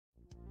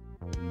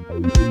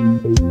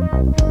Hi,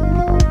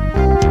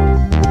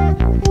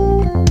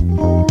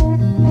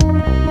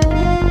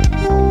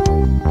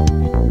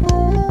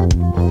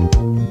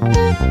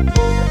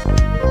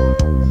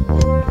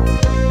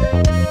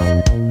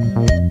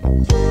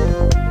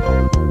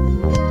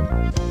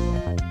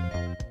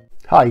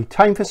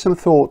 time for some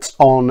thoughts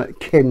on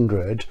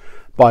Kindred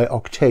by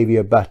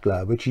Octavia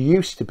Butler, which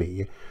used to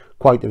be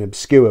quite an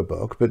obscure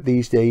book, but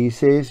these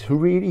days is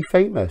really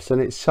famous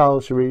and it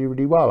sells really,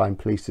 really well, I'm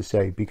pleased to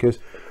say, because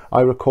I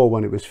recall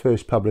when it was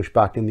first published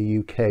back in the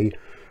UK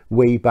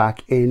way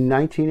back in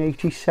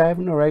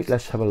 1987 or 8.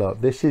 Let's have a look.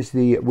 This is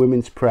the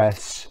Women's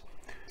Press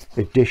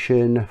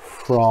edition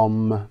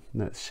from,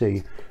 let's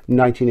see,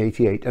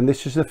 1988, and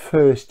this was the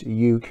first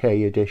UK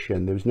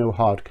edition. There was no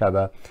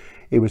hardcover.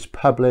 It was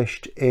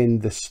published in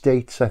the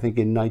States, I think,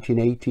 in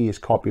 1980, is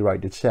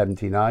copyrighted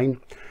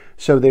 79.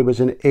 So there was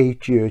an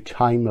 8-year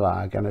time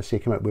lag, and I say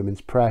it came out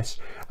Women's Press,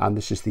 and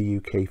this is the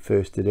UK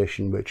first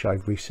edition, which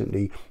I've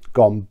recently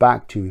gone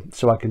back to,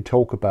 so I can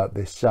talk about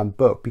this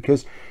book,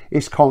 because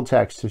its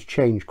context has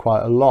changed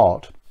quite a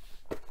lot.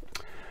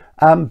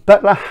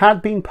 Butler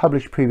had been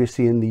published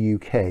previously in the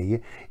UK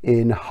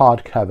in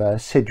hardcover.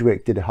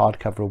 Sidgwick did a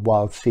hardcover of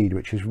Wild Seed,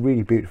 which is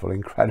really beautiful,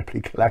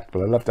 incredibly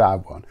collectible. I'd love to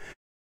have one.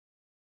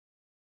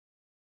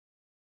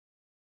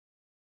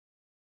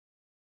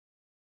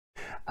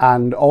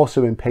 And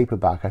also in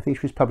paperback. I think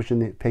she was published in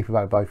the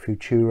paperback by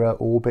Futura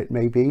Orbit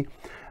maybe,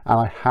 and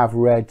I have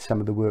read some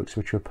of the works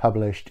which were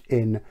published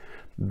in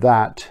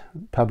that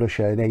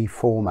publisher in A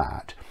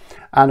format.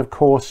 And of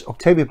course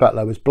Octavia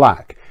Butler was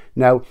black.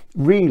 Now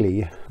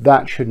really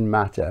that shouldn't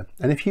matter,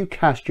 and if you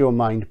cast your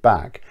mind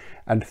back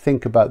and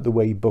think about the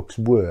way books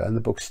were, and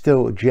the books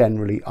still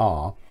generally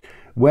are,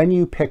 when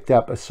you picked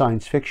up a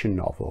science fiction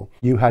novel,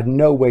 you had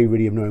no way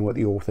really of knowing what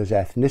the author's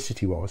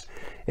ethnicity was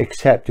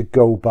except to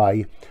go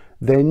by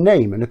their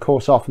name, and of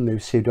course often they were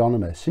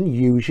pseudonymous, and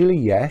usually,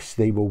 yes,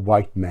 they were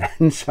white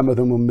men, some of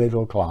them were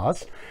middle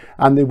class,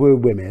 and they were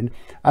women,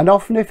 and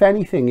often, if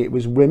anything, it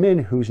was women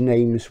whose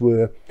names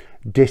were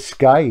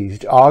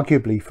disguised,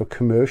 arguably for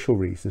commercial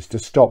reasons, to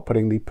stop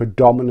putting the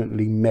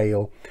predominantly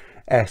male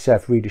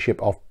SF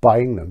readership off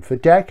buying them for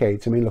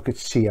decades. I mean, look at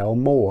C.L.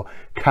 Moore,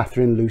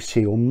 Catherine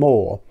Lucille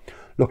Moore,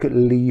 look at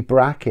Lee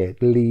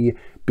Brackett, Lee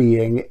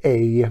being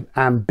a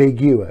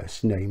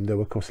ambiguous name,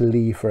 though of course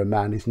Lee for a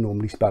man is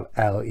normally spelled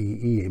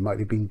L-E-E. It might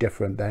have been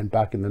different then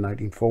back in the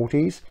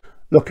 1940s.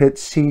 Look at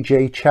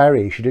C.J.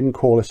 Cherry. She didn't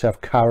call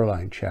herself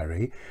Caroline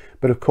Cherry,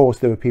 but of course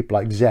there were people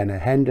like Zena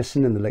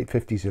Henderson in the late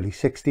 50s, early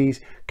 60s,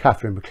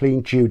 Catherine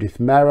MacLean, Judith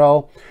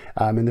Merrill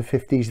in the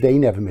 50s. They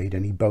never made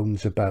any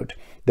bones about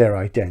their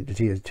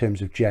identity in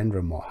terms of gender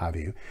and what have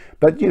you.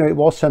 But, you know, it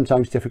was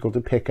sometimes difficult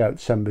to pick out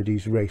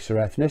somebody's race or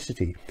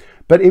ethnicity.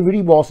 But it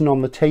really wasn't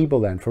on the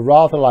table then, for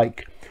rather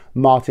like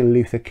Martin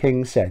Luther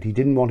King said, he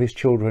didn't want his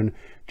children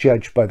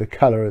judged by the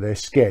colour of their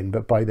skin,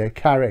 but by their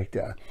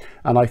character.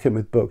 And I think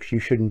with books, you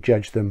shouldn't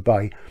judge them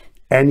by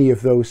any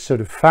of those sort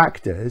of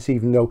factors,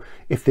 even though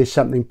if there's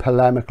something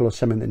polemical or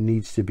something that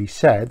needs to be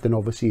said, then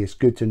obviously it's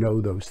good to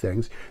know those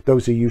things.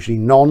 Those are usually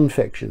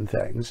non-fiction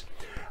things.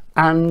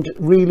 And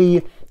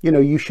really, you know,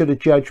 you should have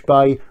judged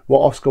by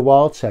what Oscar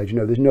Wilde said. You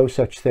know, there's no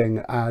such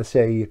thing as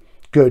a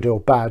good or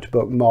bad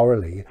book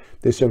morally.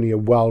 There's only a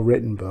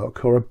well-written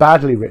book or a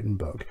badly written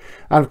book.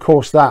 And of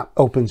course that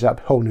opens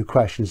up whole new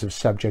questions of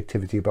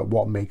subjectivity about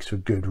what makes for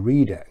good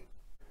reading.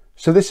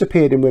 So this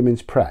appeared in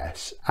Women's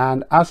Press,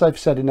 and as I've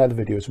said in other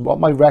videos, what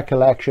my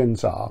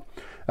recollections are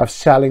of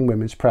selling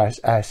Women's Press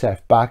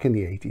SF back in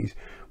the 80s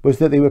was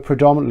that they were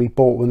predominantly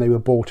bought when they were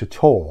bought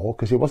at all,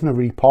 because it wasn't a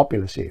really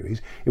popular series.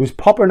 It was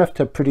popular enough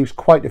to produce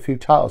quite a few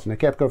titles, and it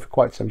kept going for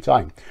quite some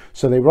time.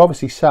 So they were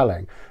obviously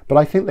selling, but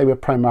I think they were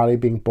primarily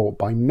being bought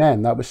by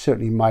men. That was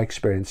certainly my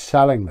experience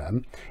selling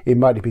them. It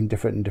might have been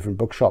different in different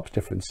bookshops,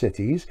 different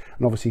cities,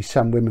 and obviously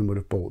some women would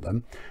have bought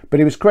them.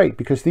 But it was great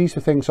because these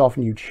were things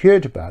often you'd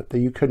heard about that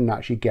you couldn't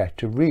actually get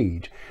to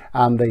read,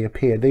 and they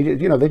appeared. They did,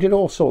 you know, they did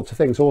all sorts of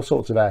things, all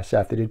sorts of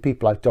SF. They did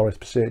people like Doris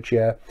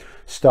Pasertia,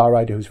 Star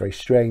Rider, who's very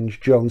strange,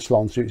 Joan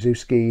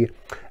Slonczewski,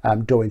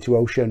 Door into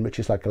Ocean, which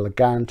is like a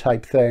Lagan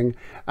type thing,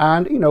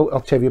 and, you know,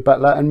 Octavia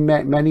Butler and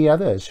many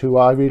others who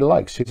I really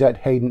like. Suzette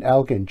Hayden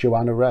Elgin,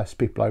 Joanna Russ,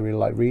 people I really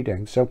like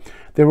reading. So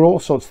there were all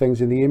sorts of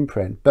things in the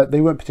imprint, but they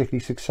weren't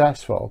particularly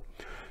successful.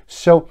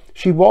 So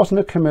she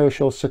wasn't a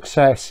commercial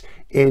success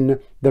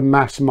in the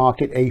mass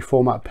market A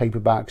format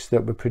paperbacks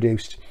that were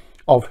produced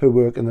of her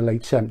work in the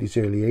late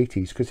 70s, early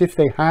 80s, because if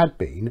they had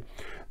been,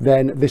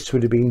 then this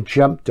would have been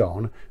jumped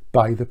on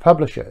by the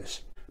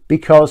publishers,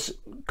 because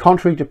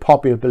contrary to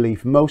popular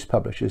belief, most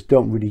publishers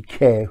don't really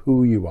care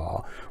who you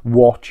are,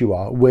 what you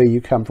are, where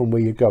you come from,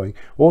 where you're going.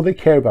 All they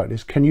care about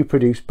is, can you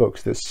produce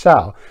books that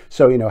sell?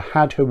 So, you know,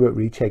 had her work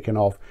really taken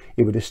off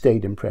it would have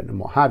stayed in print and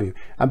what have you.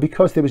 And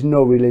because there was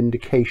no real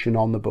indication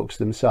on the books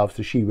themselves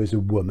that she was a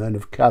woman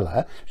of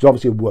colour, she's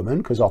obviously a woman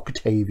because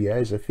Octavia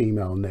is a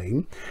female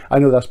name. I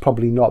know that's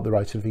probably not the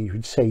right sort of thing you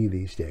would say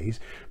these days,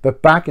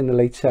 but back in the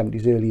late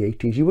 70s, early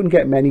 80s, you wouldn't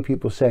get many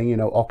people saying, you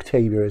know,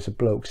 Octavia is a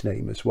bloke's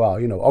name as well.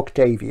 You know,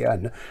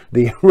 Octavian,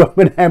 the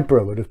Roman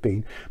emperor would have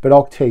been, but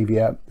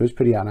Octavia was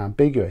pretty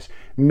unambiguous.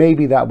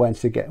 Maybe that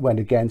went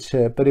against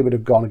her, but it would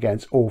have gone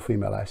against all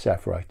female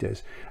SF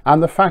writers.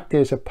 And the fact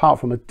is, apart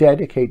from a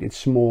dedicated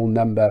small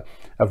number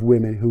of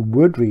women who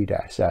would read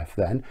SF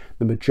then,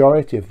 the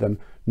majority of them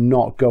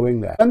not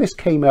going there. And this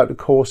came out, of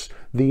course,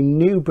 the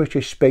new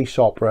British space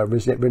opera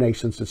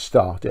Renaissance had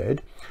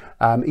started.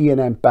 Ian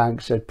M.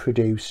 Banks had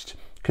produced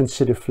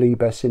Consider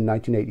Phlebas in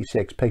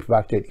 1986,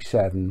 paperback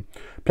 87.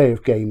 Play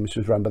of Games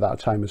was run by that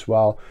time as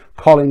well.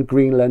 Colin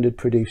Greenland had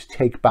produced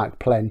Take Back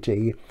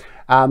Plenty,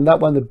 and that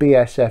won the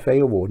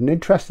BSFA award. And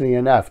interestingly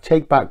enough,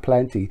 Take Back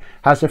Plenty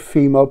has a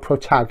female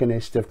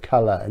protagonist of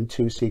colour and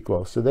 2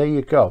 sequels. So there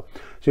you go.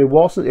 So it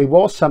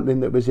was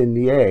something that was in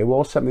the air. It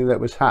was something that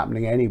was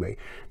happening anyway.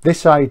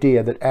 This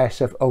idea that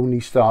SF only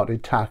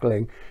started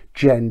tackling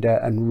gender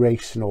and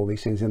race and all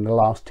these things in the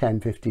last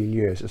 10-15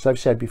 years, as I've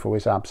said before,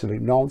 is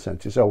absolute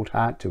nonsense. It's old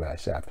hat to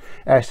SF.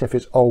 SF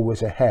is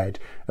always ahead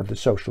of the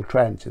social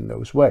trends in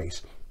those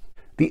ways.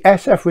 The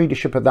SF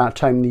readership at that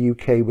time in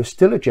the UK was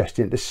still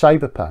adjusting to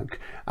cyberpunk,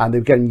 and they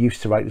were getting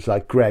used to writers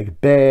like Greg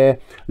Bear,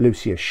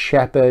 Lucius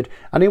Shepard,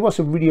 and it was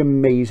a really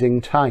amazing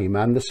time.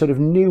 And the sort of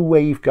new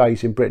wave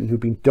guys in Britain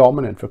who'd been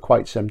dominant for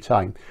quite some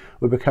time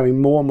were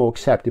becoming more and more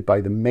accepted by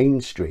the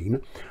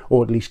mainstream,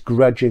 or at least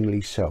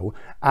grudgingly so,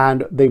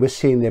 and they were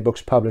seeing their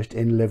books published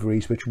in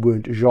liveries which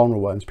weren't genre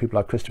ones. People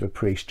like Christopher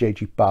Priest,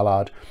 J.G.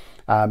 Ballard,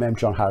 M.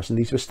 John Harrison,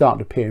 these were starting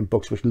to appear in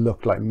books which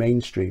looked like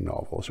mainstream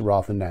novels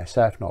rather than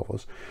SF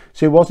novels.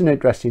 So it was an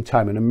interesting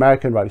time, and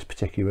American writers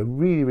particularly were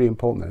really, really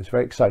important. It was a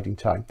very exciting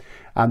time.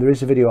 And there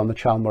is a video on the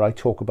channel where I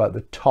talk about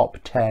the top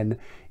 10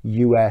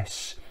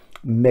 US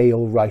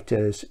male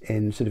writers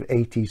in sort of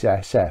 80s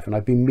SF, and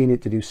I've been meaning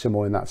to do some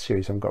more in that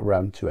series. I haven't got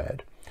around to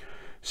it.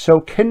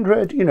 So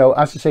Kindred, you know,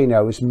 as I say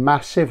now, is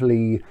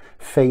massively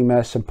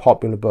famous and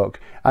popular book,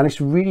 and it's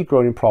really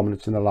grown in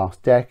prominence in the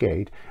last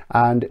decade.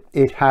 And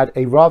it had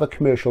a rather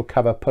commercial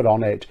cover put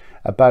on it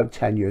about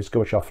 10 years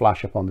ago, which I'll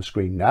flash up on the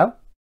screen now.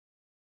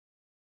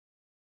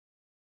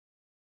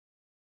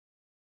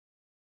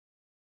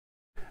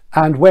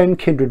 And when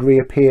Kindred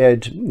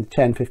reappeared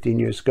 10-15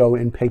 years ago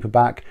in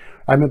paperback,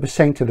 I remember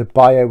saying to the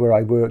buyer where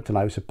I worked, and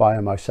I was a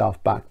buyer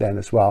myself back then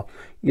as well,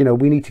 you know,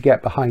 we need to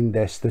get behind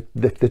this.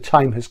 The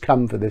time has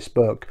come for this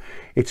book.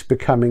 It's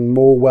becoming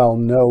more well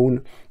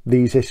known.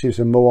 These issues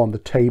are more on the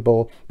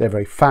table. They're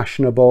very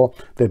fashionable.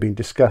 They've been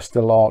discussed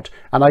a lot.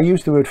 And I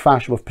use the word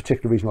fashionable for a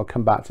particular reason. I'll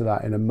come back to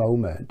that in a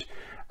moment.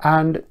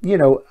 And, you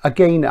know,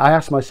 again, I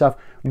asked myself,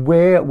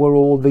 where were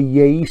all the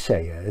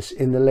yay-sayers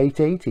in the late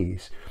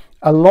 80s?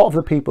 A lot of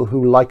the people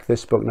who like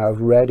this book now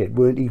have read it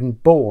weren't even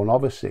born,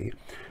 obviously.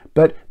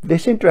 But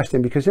it's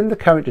interesting because in the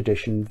current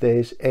edition,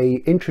 there's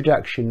a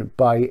introduction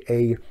by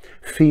a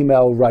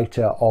female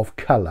writer of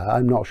colour.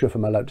 I'm not sure if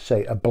I'm allowed to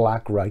say a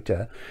black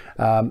writer,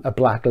 a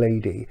black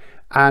lady.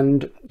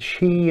 And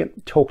she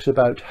talks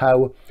about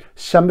how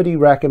somebody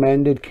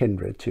recommended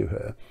Kindred to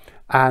her,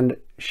 and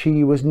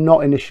she was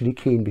not initially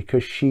keen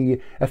because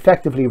she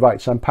effectively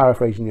writes, I'm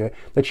paraphrasing her,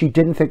 that she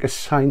didn't think a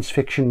science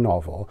fiction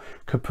novel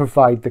could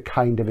provide the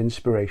kind of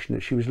inspiration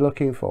that she was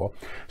looking for.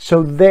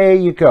 So there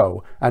you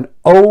go, an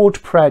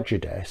old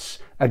prejudice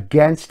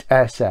against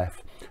SF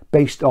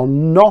based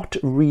on not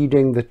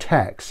reading the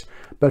text,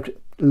 but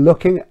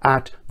looking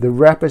at the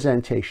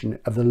representation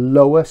of the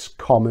lowest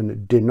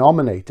common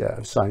denominator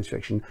of science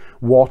fiction,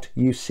 what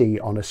you see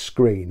on a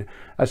screen.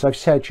 As I've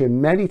said to you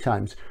many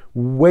times,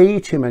 way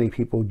too many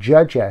people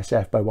judge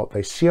SF by what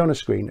they see on a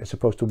screen as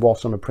opposed to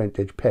what's on a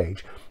printed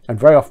page. And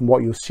very often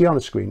what you'll see on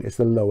a screen is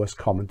the lowest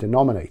common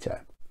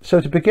denominator.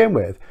 So to begin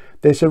with,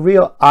 there's a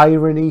real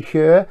irony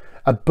here.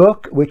 A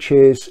book which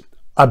is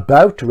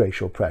about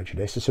racial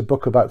prejudice. It's a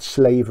book about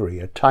slavery,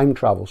 a time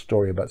travel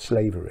story about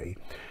slavery.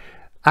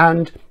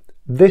 And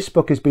this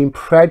book has been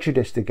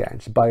prejudiced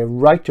against by a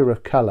writer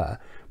of colour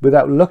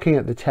without looking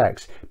at the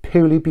text,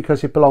 purely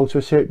because it belongs to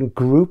a certain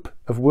group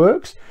of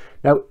works.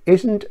 Now,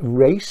 isn't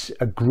race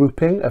a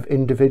grouping of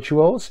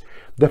individuals?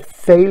 The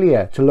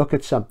failure to look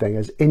at something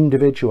as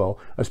individual,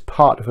 as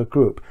part of a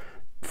group,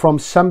 from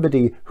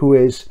somebody who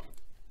is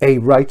a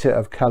writer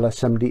of colour,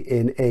 somebody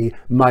in a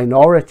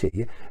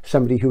minority,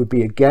 somebody who would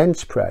be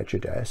against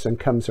prejudice and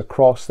comes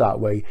across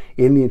that way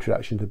in the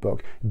introduction to the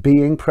book,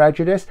 being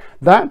prejudiced,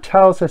 that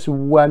tells us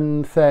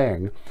one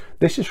thing.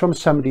 This is from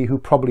somebody who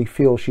probably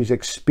feels she's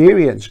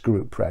experienced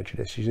group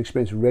prejudice, she's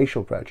experienced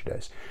racial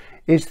prejudice,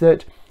 is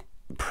that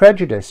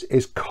prejudice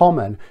is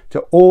common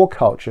to all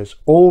cultures,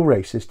 all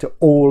races, to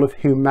all of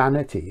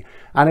humanity.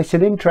 And it's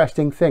an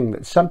interesting thing,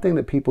 that something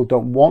that people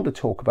don't want to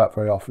talk about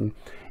very often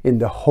in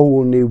the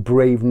whole new,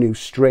 brave new,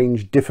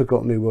 strange,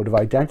 difficult new world of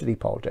identity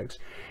politics,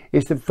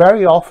 is that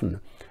very often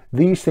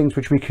these things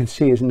which we can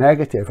see as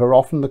negative are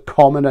often the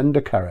common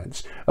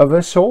undercurrents of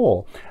us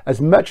all.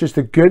 As much as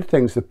the good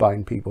things that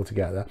bind people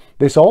together,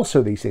 there's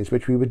also these things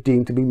which we would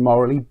deem to be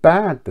morally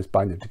bad that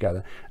bind them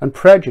together, and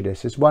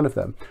prejudice is one of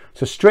them.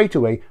 So straight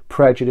away,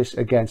 prejudice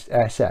against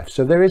SF.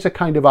 So there is a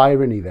kind of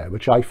irony there,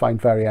 which I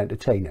find very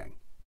entertaining.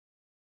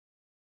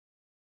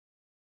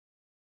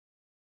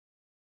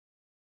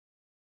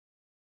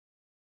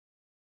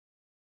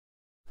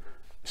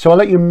 So I'll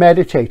let you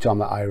meditate on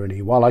the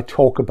irony while I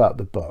talk about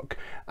the book.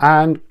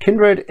 And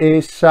Kindred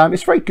is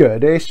it's very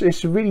good.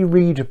 It's really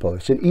readable.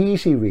 It's an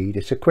easy read.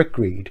 It's a quick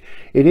read.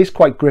 It is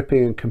quite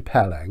gripping and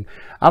compelling.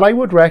 And I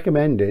would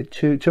recommend it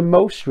to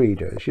most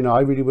readers. You know,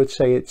 I really would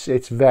say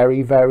it's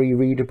very, very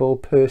readable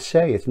per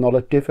se. It's not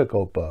a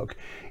difficult book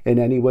in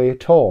any way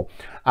at all.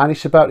 And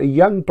it's about a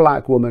young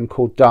black woman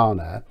called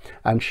Dana,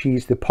 and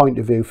she's the point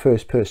of view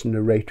first person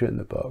narrator in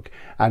the book,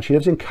 and she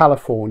lives in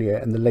California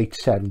in the late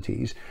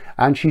 70s,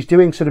 and she's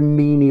doing sort of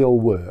menial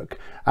work,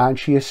 and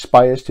she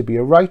aspires to be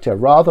a writer,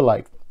 rather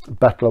like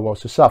Butler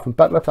was herself. And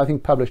Butler, I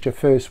think, published her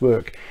first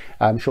work,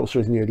 short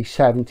stories, in the early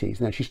 70s, and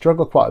then she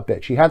struggled quite a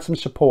bit. She had some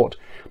support,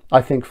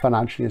 I think,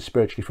 financially and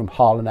spiritually, from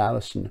Harlan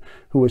Ellison,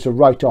 who was a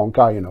right-on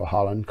guy. You know,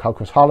 Harlan,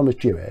 because Harlan was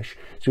Jewish,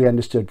 so he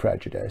understood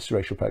prejudice,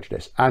 racial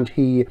prejudice, and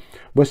he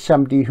was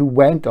somebody who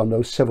went on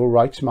those civil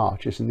rights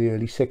marches in the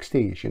early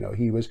 60s. You know,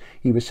 he was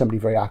somebody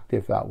very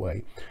active that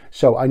way.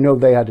 So I know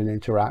they had an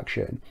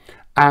interaction.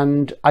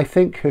 And I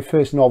think her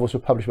first novels were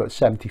published about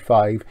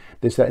 75.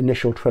 There's that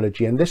initial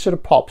trilogy, and this sort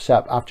of pops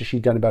up after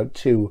she'd done about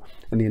 2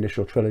 in the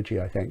initial trilogy,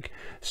 I think.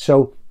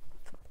 So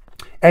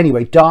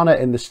anyway, Dana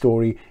in the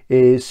story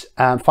is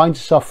finds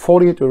herself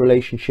falling into a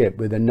relationship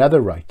with another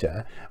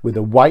writer, with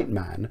a white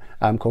man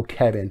called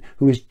Kevin,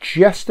 who is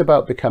just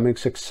about becoming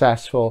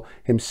successful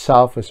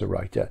himself as a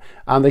writer.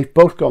 And they've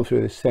both gone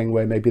through this thing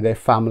where maybe their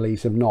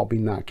families have not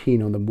been that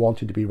keen on them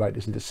wanting to be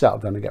writers and to settle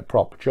down and get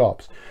proper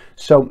jobs.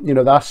 So, you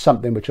know, that's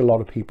something which a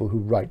lot of people who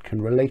write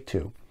can relate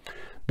to.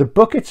 The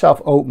book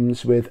itself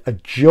opens with a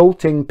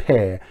jolting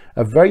pair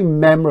of very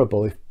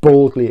memorable, if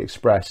boldly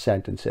expressed,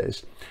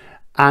 sentences.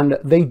 And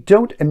they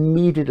don't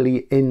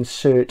immediately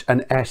insert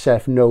an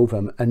SF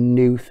novum, a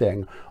new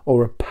thing,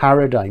 or a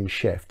paradigm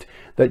shift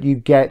that you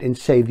get in,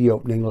 say, the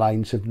opening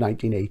lines of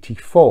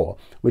 1984,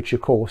 which,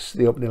 of course,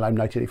 the opening line of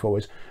 1984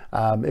 was,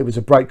 it was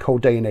a bright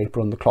cold day in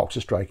April and the clocks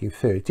are striking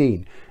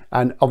 13.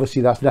 And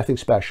obviously that's nothing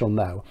special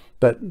now,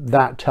 but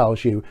that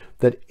tells you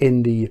that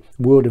in the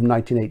world of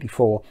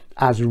 1984,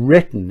 as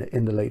written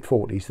in the late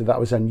 40s, that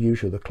was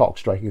unusual, the clock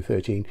striking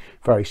 13,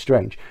 very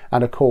strange.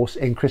 And of course,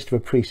 in Christopher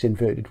Priest's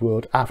Inverted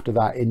World, after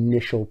that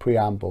initial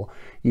preamble,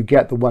 you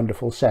get the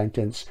wonderful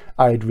sentence,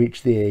 I had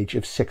reached the age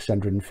of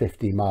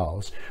 650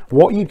 miles.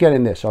 What you get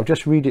in this, I'll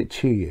just read it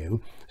to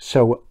you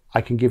so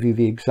I can give you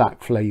the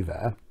exact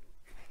flavour.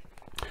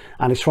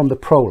 And it's from the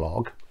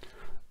prologue.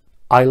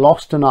 I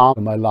lost an arm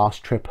on my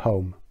last trip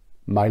home,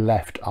 my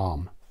left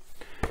arm.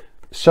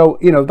 So,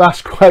 you know,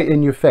 that's quite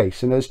in your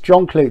face. And as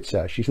John Clute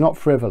says, she's not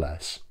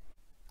frivolous.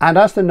 And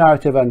as the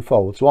narrative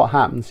unfolds, what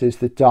happens is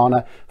that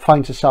Dana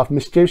finds herself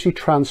mysteriously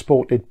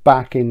transported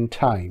back in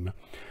time.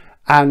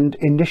 And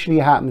initially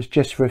it happens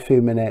just for a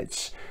few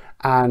minutes,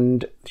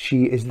 and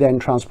she is then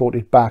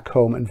transported back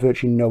home, and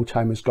virtually no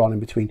time has gone in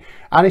between.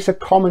 And it's a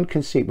common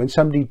conceit when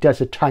somebody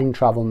does a time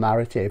travel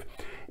narrative.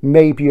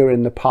 Maybe you're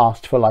in the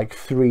past for like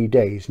 3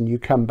 days and you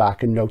come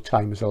back and no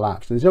time has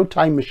elapsed. There's no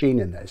time machine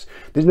in this.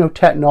 There's no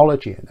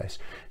technology in this.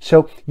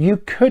 So you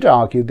could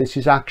argue this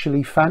is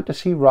actually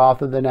fantasy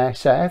rather than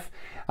SF.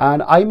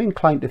 And I'm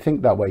inclined to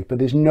think that way, but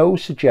there's no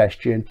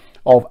suggestion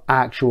of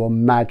actual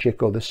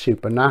magic or the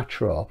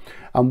supernatural.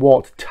 And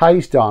what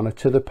ties Dana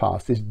to the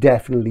past is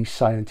definitely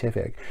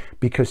scientific,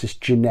 because it's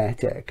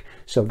genetic.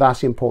 So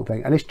that's the important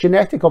thing. And it's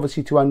genetic,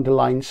 obviously, to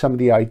underline some of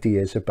the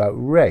ideas about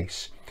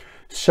race.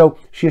 So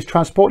she is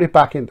transported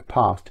back into the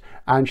past,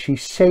 and she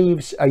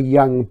saves a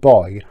young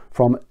boy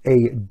from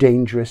a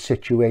dangerous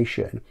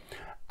situation.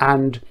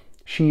 And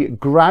she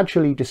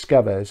gradually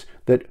discovers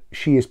that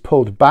she is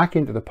pulled back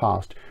into the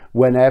past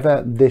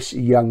whenever this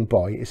young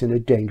boy is in a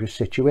dangerous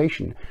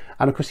situation.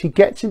 And of course, he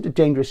gets into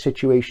dangerous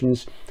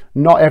situations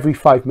not every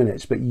 5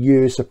 minutes, but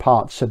years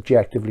apart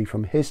subjectively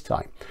from his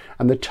time.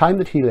 And the time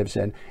that he lives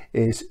in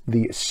is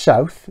the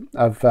south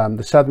of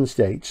the southern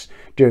states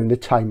during the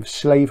time of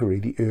slavery,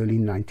 the early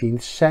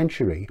 19th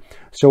century.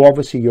 So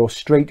obviously you're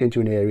straight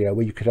into an area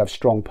where you could have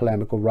strong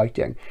polemical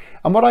writing.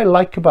 And what I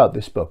like about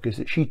this book is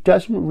that she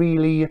doesn't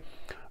really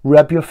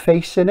rub your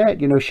face in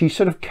it. You know, she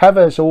sort of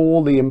covers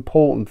all the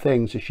important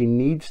things that she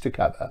needs to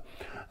cover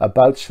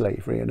about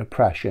slavery and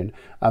oppression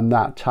and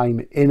that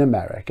time in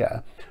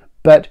America.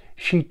 But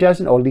she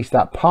doesn't, or at least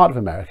that part of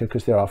America,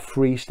 because there are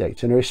free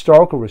states, and her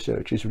historical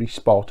research is really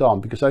spot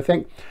on, because I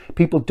think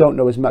people don't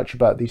know as much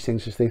about these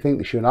things as they think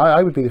they should. And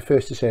I would be the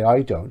first to say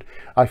I don't.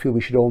 I feel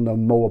we should all know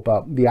more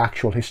about the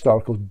actual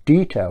historical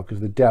detail, because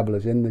the devil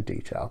is in the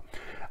detail.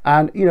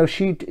 And, you know,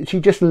 she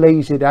just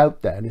lays it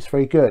out there, and it's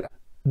very good.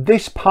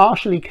 This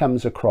partially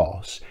comes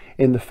across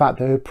in the fact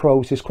that her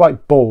prose is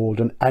quite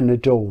bald and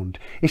unadorned.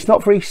 It's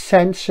not very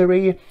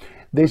sensory.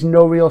 there's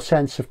no real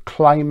sense of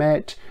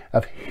climate,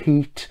 of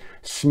heat,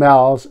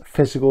 smells,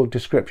 physical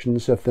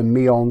descriptions of the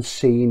Meon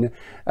scene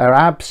are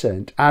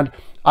absent. And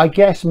I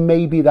guess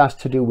maybe that's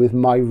to do with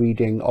my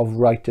reading of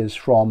writers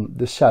from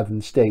the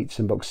southern states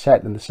and books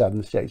set in the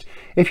southern states.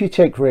 If you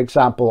take, for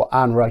example,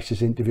 Anne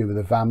Rice's Interview with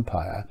a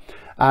Vampire,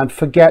 and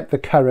forget the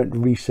current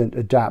recent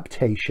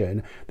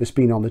adaptation that's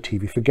been on the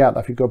TV, forget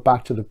that, if you go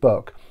back to the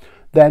book,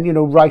 then, you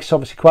know, Rice,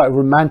 obviously quite a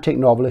romantic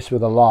novelist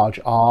with a large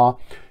R.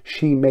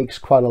 She makes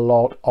quite a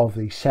lot of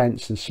the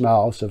scents and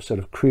smells of sort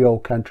of Creole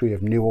country,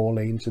 of New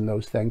Orleans and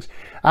those things.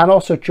 And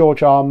also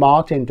George R. R.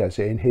 Martin does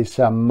it in his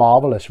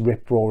marvellous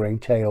rip-roaring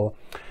tale,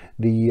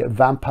 the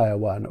vampire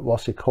one,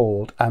 what's it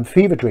called?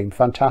 Fever Dream,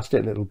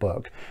 fantastic little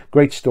book.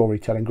 Great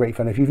storytelling, great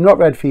fun. If you've not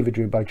read Fever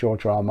Dream by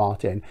George R. R.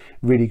 Martin,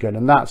 really good.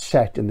 And that's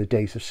set in the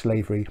days of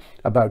slavery,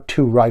 about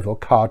two rival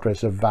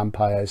cadres of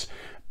vampires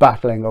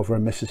battling over a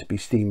Mississippi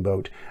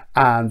steamboat,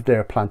 and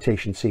there are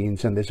plantation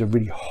scenes, and there's a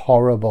really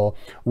horrible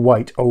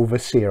white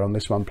overseer on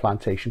this one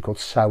plantation called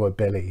Sour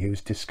Billy,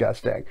 who's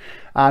disgusting,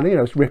 and you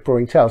know, it's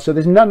rip-roaring tale. So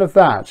there's none of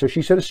that. So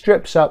she sort of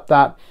strips up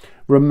that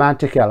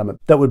romantic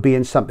element that would be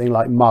in something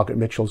like Margaret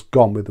Mitchell's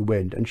Gone with the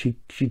Wind, and she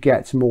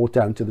gets more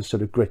down to the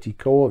sort of gritty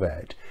core of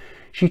it.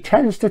 She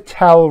tends to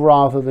tell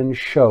rather than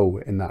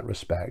show in that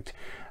respect.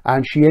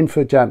 And she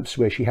info dumps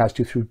where she has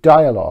to through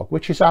dialogue,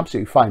 which is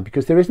absolutely fine,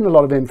 because there isn't a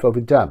lot of info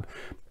to dump.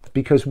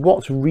 Because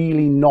what's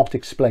really not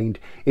explained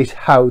is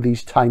how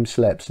these time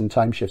slips and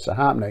time shifts are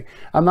happening.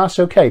 And that's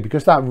okay,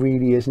 because that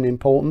really isn't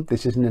important.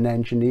 This isn't an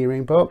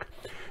engineering book.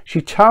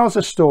 She tells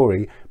a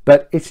story,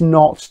 but it's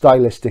not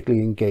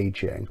stylistically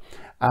engaging.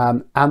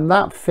 And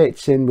that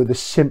fits in with the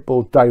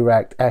simple,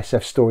 direct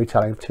SF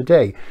storytelling of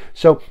today.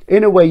 So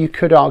in a way, you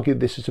could argue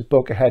this is a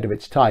book ahead of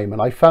its time.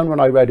 And I found when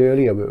I read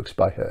earlier works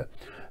by her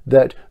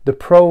that the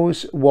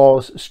prose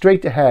was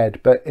straight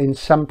ahead, but in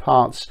some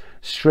parts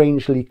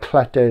strangely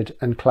cluttered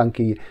and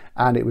clunky,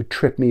 and it would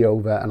trip me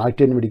over, and I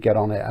didn't really get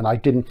on it. And I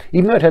didn't,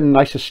 even though it had a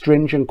nice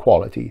astringent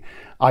quality,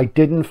 I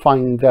didn't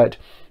find that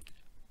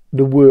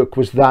the work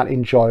was that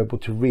enjoyable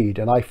to read,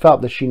 and I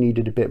felt that she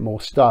needed a bit more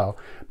style.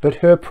 But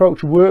her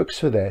approach works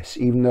for this,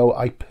 even though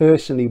I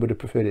personally would have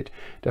preferred it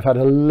to have had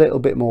a little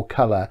bit more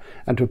colour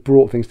and to have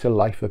brought things to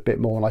life a bit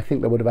more, and I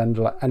think that would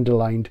have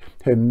underlined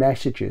her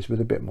messages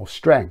with a bit more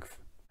strength.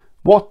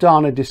 What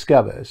Dana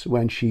discovers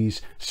when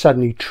she's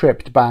suddenly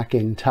tripped back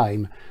in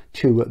time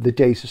to the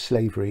days of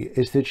slavery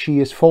is that she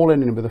has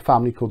fallen in with a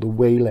family called the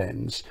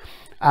Whalens,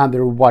 and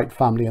they're a white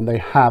family, and they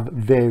have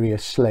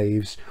various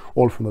slaves,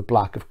 all from a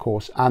black, of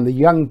course. And the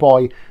young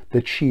boy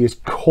that she is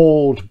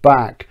called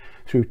back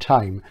through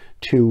time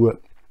to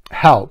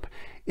help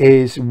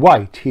is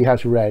white. He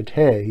has red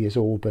hair, he has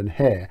auburn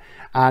hair,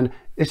 and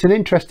it's an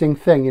interesting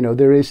thing, you know,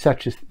 there is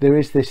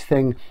this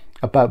thing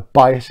about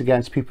bias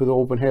against people with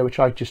auburn hair, which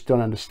I just don't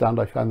understand.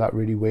 I found that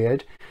really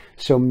weird.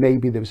 So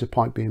maybe there was a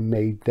point being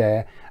made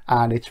there,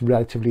 and it's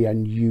relatively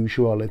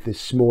unusual if this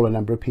smaller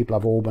number of people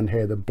have auburn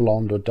hair than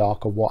blonde or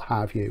dark or what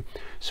have you.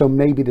 So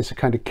maybe there's a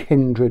kind of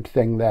kindred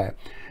thing there.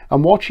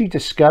 And what she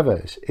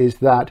discovers is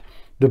that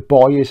the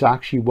boy is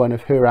actually one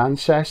of her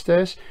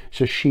ancestors,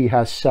 so she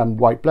has some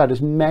white blood,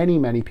 as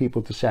many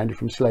people descended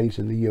from slaves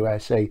in the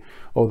USA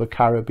or the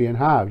Caribbean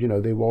have. You know,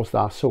 there was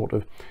that sort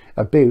of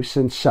abuse,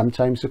 and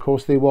sometimes, of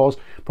course, there was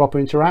proper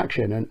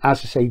interaction. And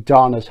as I say,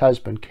 Dana's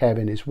husband,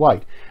 Kevin, is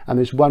white, and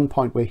there's one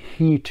point where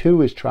he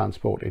too is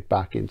transported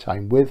back in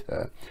time with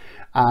her,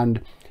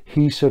 and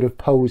he sort of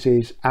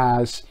poses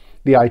as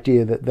the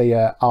idea that they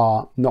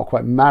are not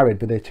quite married,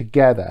 but they're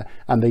together,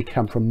 and they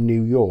come from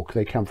New York.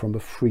 They come from a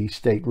free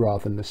state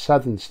rather than the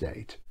southern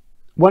state.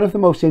 One of the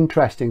most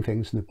interesting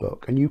things in the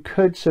book, and you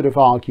could sort of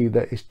argue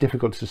that it's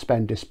difficult to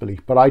suspend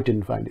disbelief, but I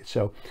didn't find it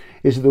so,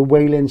 is that the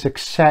Whalens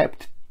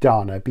accept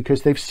Dana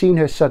because they've seen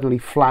her suddenly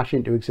flash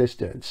into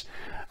existence,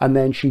 and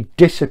then she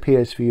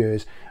disappears for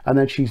years, and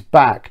then she's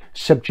back,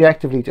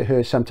 subjectively to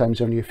her sometimes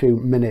only a few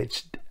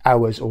minutes,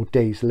 hours or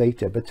days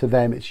later, but to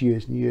them it's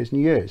years and years and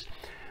years.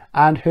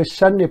 And her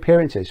sudden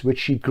appearances, which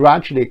she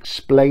gradually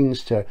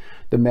explains to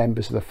the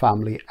members of the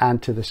family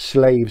and to the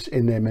slaves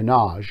in their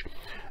menage,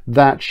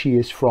 that she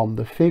is from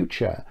the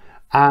future.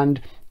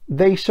 And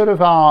they sort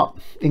of are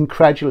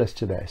incredulous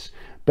to this,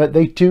 but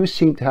they do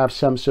seem to have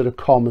some sort of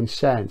common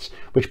sense,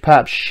 which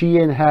perhaps she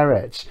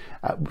inherits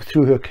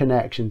through her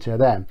connection to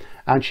them.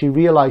 And she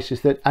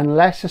realizes that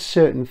unless a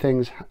certain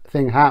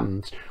thing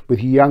happens with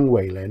young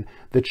Whalen,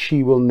 that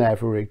she will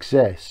never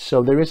exist.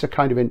 So there is a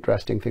kind of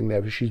interesting thing there,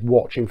 where she's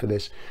watching for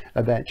this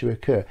event to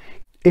occur.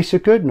 It's a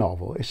good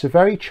novel. It's a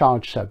very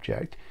charged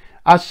subject.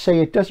 As I say,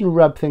 it doesn't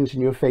rub things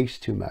in your face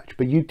too much,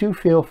 but you do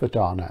feel for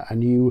Dana,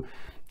 and you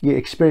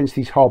experience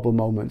these horrible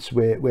moments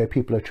where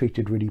people are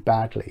treated really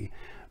badly.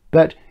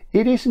 But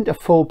it isn't a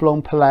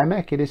full-blown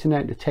polemic, it is an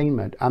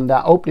entertainment. And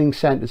that opening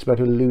sentence about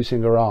her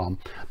losing her arm,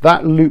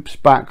 that loops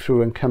back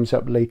through and comes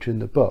up later in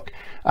the book.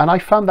 And I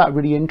found that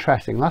really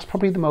interesting. That's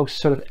probably the most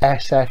sort of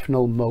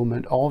SF-nal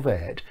moment of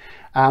it.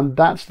 And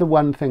that's the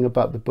one thing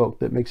about the book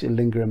that makes it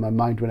linger in my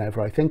mind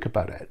whenever I think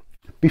about it.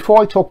 Before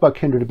I talk about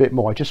Kindred a bit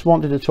more, I just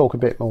wanted to talk a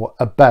bit more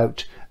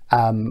about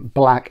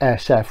black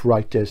SF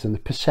writers and the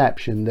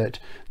perception that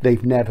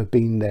they've never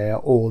been there,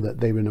 or that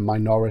they were in a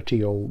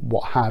minority, or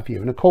what have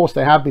you. And of course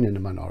they have been in a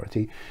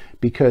minority,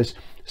 because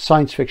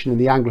science fiction in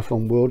the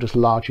Anglophone world has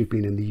largely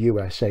been in the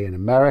USA and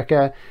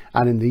America,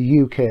 and in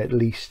the UK at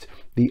least,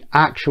 the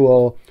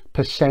actual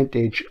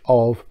percentage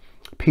of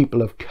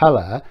people of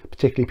colour,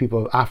 particularly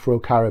people of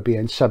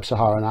Afro-Caribbean,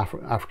 Sub-Saharan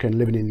African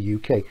living in the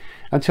UK,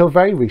 until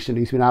very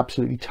recently has been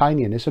absolutely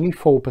tiny, and it's only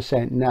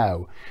 4%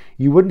 now.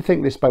 You wouldn't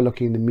think this by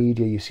looking in the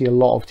media. You see a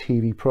lot of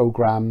TV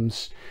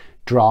programmes,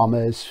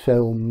 dramas,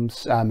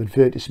 films,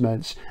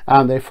 advertisements,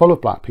 and they're full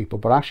of black people,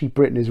 but actually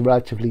Britain is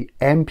relatively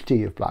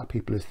empty of black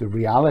people, is the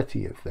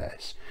reality of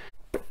this.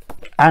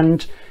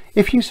 And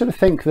if you sort of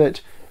think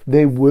that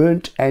there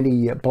weren't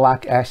any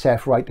black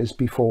SF writers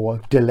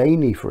before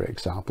Delaney, for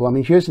example. I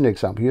mean, here's an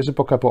example. Here's a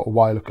book I bought a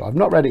while ago. I've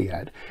not read it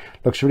yet.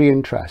 Looks really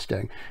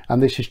interesting.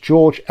 And this is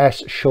George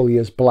S.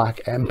 Shuler's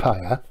Black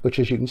Empire, which,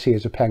 as you can see,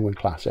 is a Penguin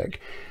classic.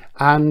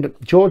 And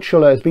George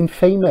Shuler has been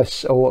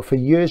famous for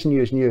years and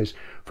years and years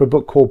for a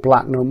book called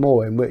Black No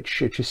More, in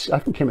which it just, I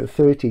think, came in the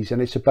 30s,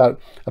 and it's about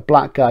a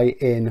black guy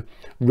in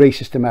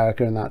racist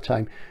America in that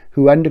time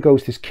who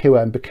undergoes this cure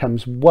and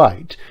becomes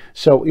white.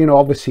 So, you know,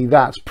 obviously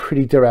that's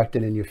pretty direct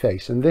and in your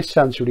face. And this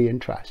sounds really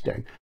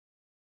interesting.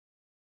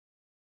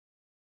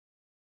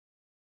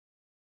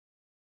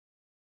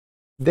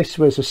 This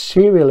was a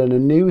serial in a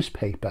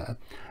newspaper,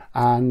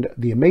 and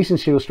the amazing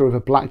serial story of a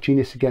black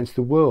genius against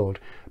the world,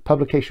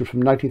 publication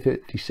from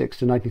 1936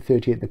 to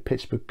 1938 in the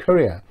Pittsburgh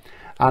Courier.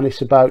 And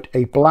it's about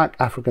a black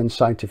African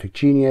scientific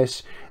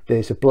genius.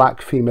 There's a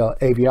black female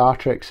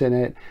aviatrix in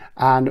it,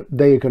 and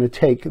they are going to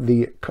take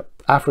the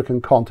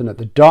African continent,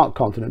 the dark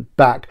continent,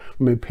 back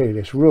from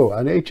imperialist rule.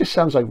 And it just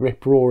sounds like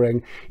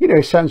rip-roaring, you know,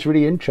 it sounds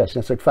really interesting.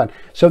 It's like fun.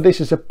 So this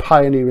is a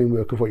pioneering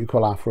work of what you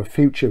call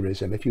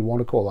Afrofuturism, if you want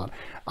to call that.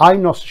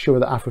 I'm not so sure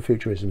that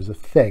Afrofuturism is a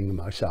thing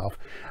myself,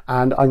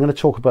 and I'm going to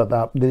talk about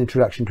that in the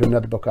introduction to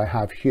another book I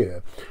have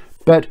here.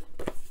 But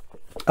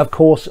of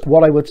course,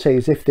 what I would say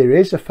is, if there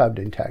is a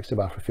founding text of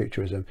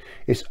Afrofuturism,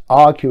 it's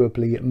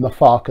arguably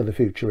Mafaka the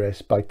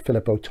Futurist by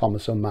Filippo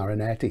Tommaso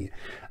Marinetti.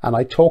 And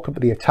I talk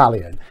about the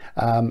Italian,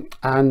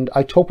 and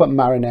I talk about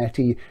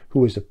Marinetti,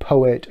 who is a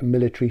poet,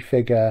 military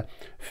figure,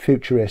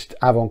 futurist,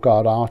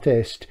 avant-garde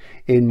artist,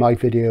 in my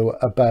video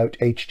about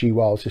H.G.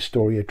 Wells'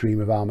 Historia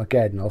Dream of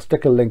Armageddon. I'll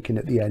stick a link in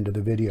at the end of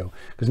the video,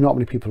 because not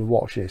many people have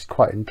watched it. It's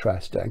quite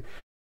interesting.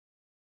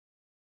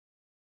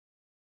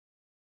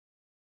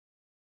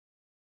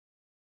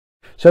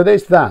 So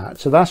there's that.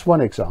 So that's one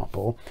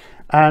example.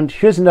 And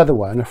here's another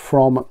one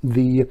from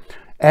the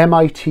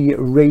MIT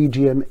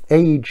Radium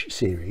Age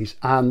series.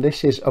 And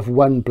this is Of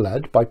One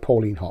Blood by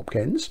Pauline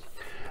Hopkins.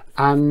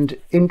 And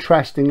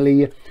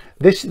interestingly,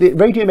 the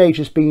Radium Age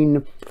has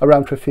been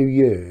around for a few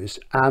years,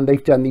 and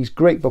they've done these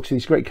great books,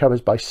 these great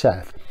covers by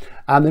Seth.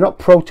 And they're not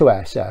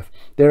proto-SF.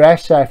 They're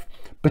SF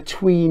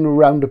between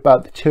around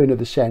about the turn of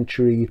the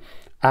century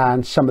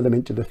and some of them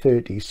into the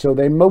 30s. So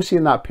they're mostly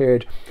in that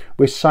period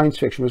where science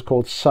fiction was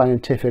called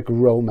scientific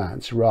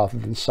romance rather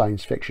than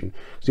science fiction,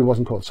 because it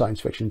wasn't called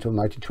science fiction until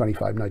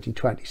 1925,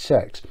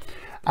 1926.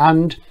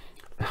 And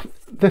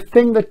the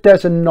thing that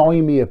does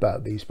annoy me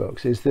about these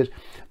books is that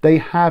they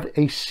have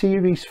a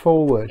series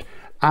forward,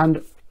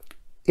 and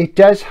it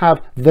does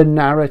have the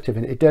narrative,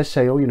 and it does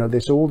say, oh, you know,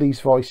 there's all these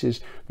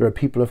voices, there are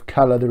people of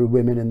colour, there are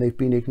women, and they've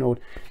been ignored.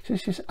 So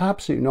it's just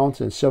absolute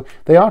nonsense. So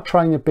they are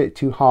trying a bit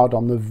too hard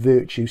on the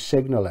virtue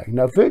signalling.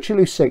 Now,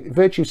 virtue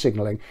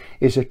signalling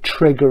is a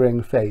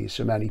triggering phase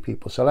for many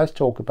people. So let's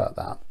talk about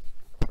that.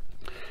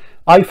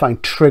 I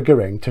find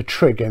triggering to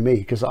trigger me,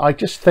 because I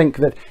just think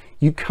that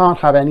you can't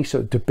have any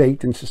sort of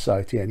debate in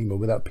society anymore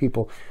without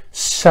people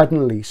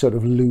suddenly sort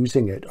of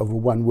losing it over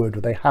one word,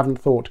 where they haven't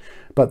thought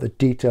about the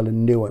detail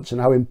and nuance and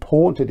how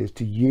important it is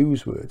to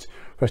use words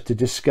for us to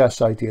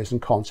discuss ideas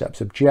and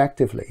concepts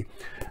objectively.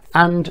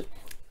 And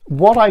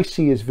what I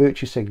see as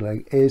virtue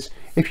signaling is,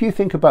 if you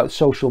think about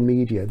social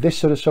media, this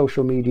sort of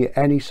social media,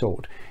 any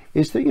sort,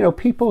 is that, you know,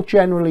 people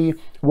generally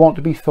want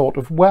to be thought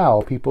of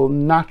well. People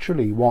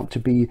naturally want to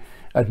be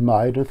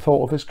admired and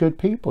thought of as good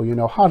people. You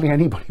know, hardly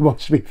anybody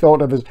wants to be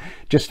thought of as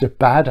just a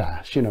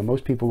badass. You know,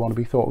 most people want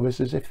to be thought of as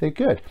if they're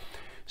good.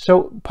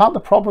 So part of the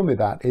problem with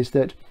that is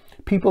that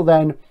people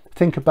then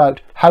think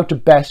about how to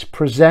best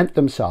present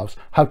themselves,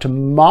 how to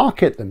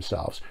market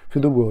themselves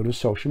through the world of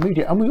social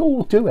media. And we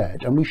all do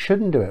it, and we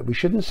shouldn't do it. We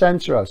shouldn't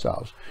censor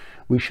ourselves.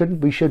 We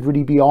should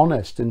really be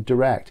honest and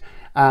direct.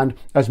 And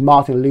as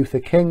Martin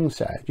Luther King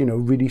said, you know,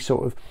 really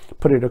sort of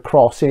put it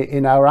across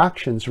in our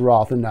actions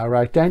rather than our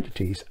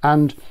identities.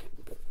 And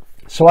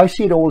so I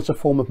see it all as a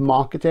form of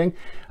marketing,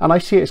 and I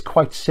see it as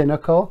quite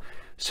cynical.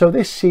 So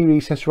this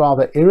series has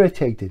rather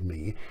irritated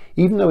me,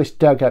 even though it's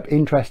dug up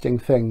interesting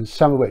things,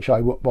 some of which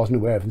I wasn't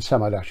aware of and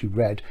some I'd actually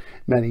read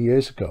many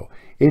years ago.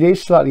 It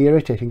is slightly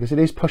irritating because it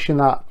is pushing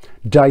that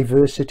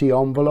diversity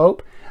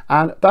envelope,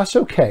 and that's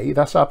okay,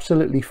 that's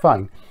absolutely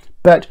fine.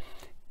 But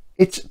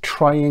it's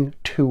trying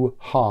too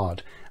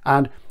hard.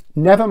 And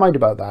never mind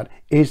about that.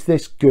 Is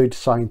this good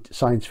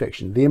science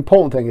fiction? The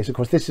important thing is, of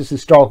course, this is a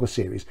historical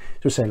series.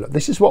 So we're saying, look,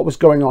 this is what was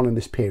going on in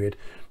this period,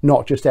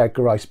 not just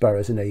Edgar Rice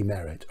Burroughs and A.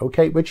 Merritt,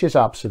 okay, which is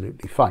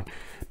absolutely fine.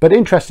 But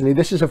interestingly,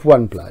 this is of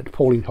One Blood,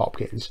 Pauline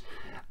Hopkins,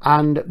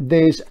 and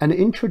there's an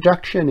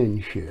introduction in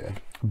here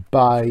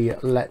by,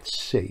 let's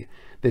see,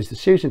 there's the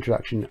series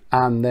introduction,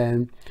 and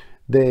then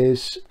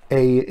there's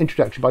a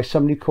introduction by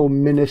somebody called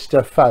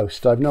Minister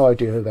Faust. I have no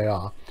idea who they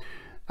are.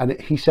 And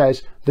he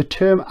says, the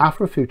term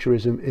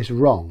Afrofuturism is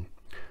wrong.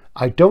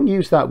 I don't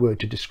use that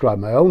word to describe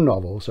my own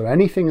novels or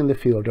anything in the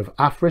field of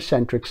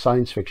Afrocentric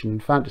science fiction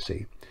and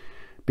fantasy,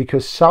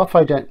 because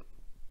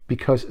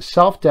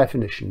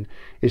self-definition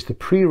is the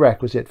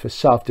prerequisite for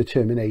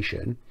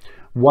self-determination.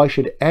 Why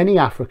should any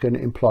African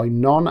employ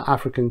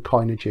non-African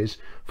coinages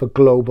for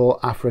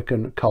global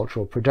African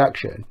cultural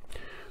production?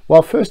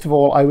 Well, first of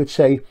all, I would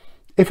say,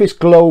 if it's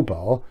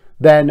global,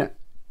 then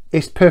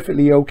it's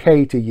perfectly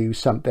okay to use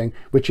something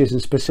which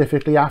isn't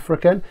specifically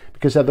African,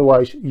 because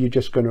otherwise you're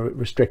just going to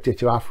restrict it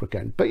to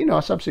African. But, you know,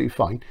 it's absolutely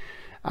fine.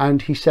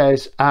 And he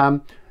says,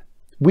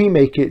 we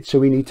make it, so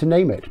we need to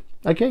name it.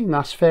 Again,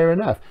 that's fair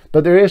enough.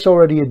 But there is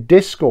already a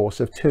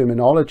discourse of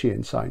terminology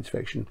in science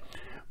fiction,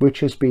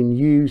 which has been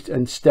used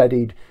and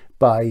studied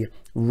by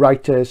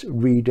writers,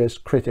 readers,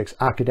 critics,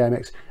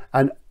 academics,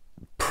 and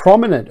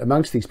prominent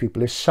amongst these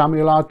people is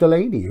Samuel R.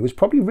 Delany, who has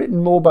probably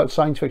written more about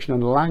science fiction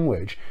and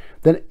language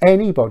than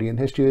anybody in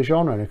the history of the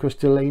genre. And of course,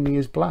 Delany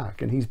is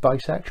black and he's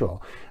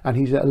bisexual and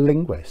he's a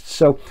linguist.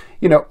 So,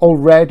 you know,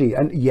 already,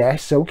 and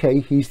yes, okay,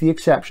 he's the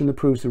exception that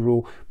proves the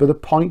rule. But the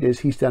point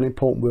is, he's done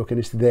important work, and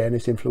it's there, and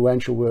it's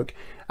influential work.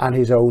 And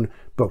his own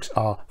books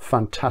are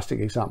fantastic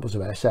examples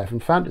of SF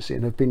and fantasy,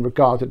 and have been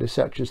regarded as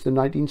such since the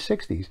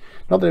 1960s.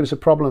 Not that it was a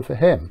problem for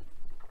him.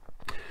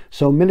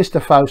 So Minister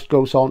Faust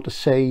goes on to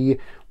say,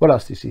 what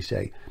else does he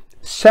say?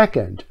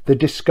 Second, the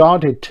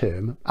discarded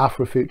term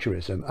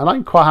Afrofuturism, and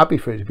I'm quite happy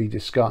for it to be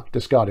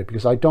discarded,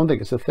 because I don't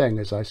think it's a thing,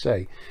 as I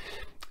say,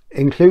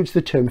 includes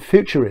the term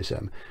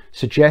futurism,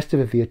 suggestive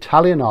of the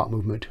Italian art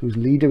movement, whose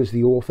leader is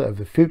the author of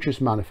the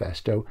Futurist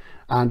Manifesto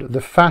and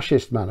the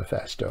Fascist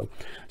Manifesto.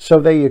 So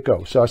there you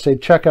go. So I say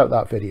check out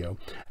that video.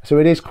 So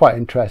it is quite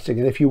interesting,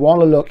 and if you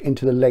want to look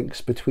into the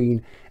links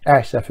between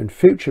SF and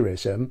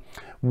futurism,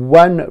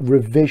 one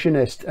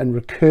revisionist and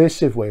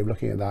recursive way of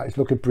looking at that is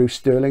look at Bruce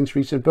Sterling's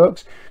recent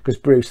books, because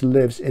Bruce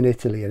lives in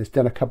Italy and has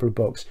done a couple of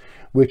books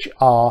which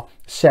are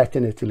set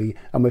in Italy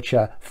and which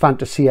are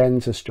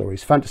fantascienza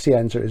stories.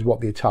 Fantascienza is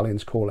what the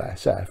Italians call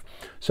SF.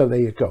 So there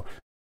you go.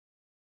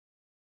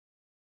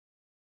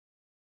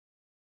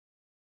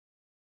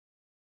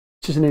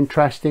 This is an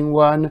interesting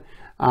one,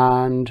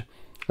 and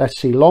let's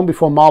see, long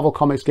before Marvel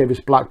Comics gave us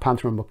Black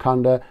Panther and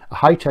Wakanda, a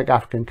high-tech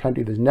African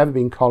country that's never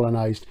been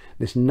colonized,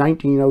 this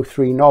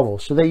 1903 novel.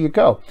 So there you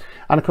go.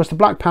 And of course, the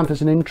Black Panther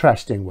is an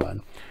interesting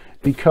one,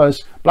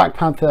 because Black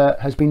Panther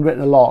has been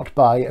written a lot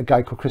by a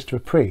guy called Christopher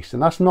Priest,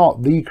 and that's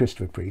not the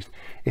Christopher Priest.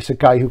 It's a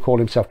guy who called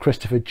himself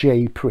Christopher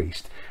J.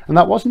 Priest, and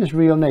that wasn't his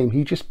real name.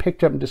 He just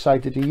picked up and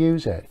decided to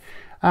use it.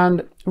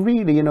 And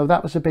really, you know,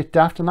 that was a bit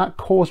daft, and that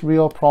caused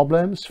real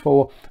problems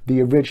for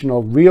the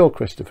original real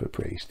Christopher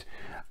Priest.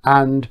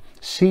 And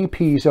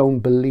CP's own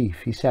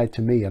belief, he said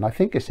to me, and I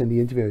think it's in the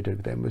interview I did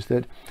with him, was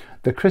that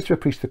the Christopher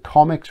Priest, the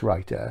comics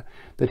writer,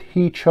 that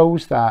he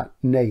chose that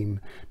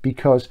name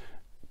because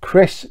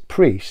Chris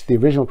Priest, the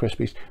original Chris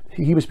Priest,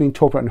 he was being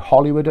talked about in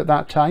Hollywood at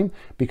that time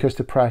because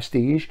The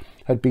Prestige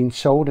had been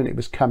sold and it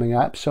was coming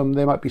up. So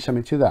there might be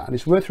something to that. And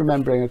it's worth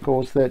remembering, of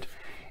course, that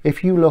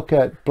if you look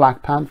at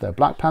Black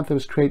Panther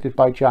was created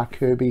by Jack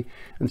Kirby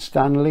and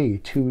Stan Lee,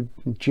 two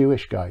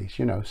Jewish guys,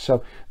 you know,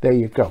 so there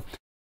you go.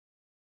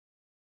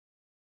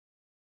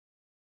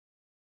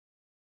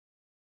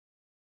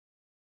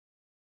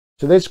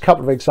 So there's a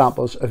couple of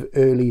examples of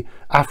early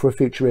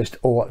Afrofuturist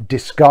or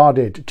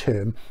discarded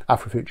term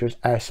Afrofuturist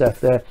SF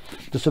there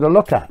to sort of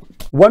look at.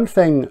 One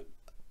thing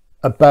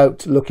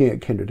about looking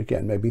at Kindred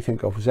again made me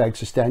think of was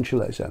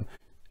existentialism.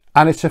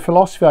 And it's a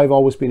philosophy I've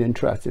always been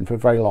interested in for a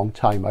very long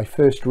time. I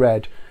first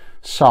read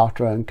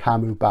Sartre and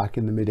Camus back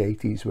in the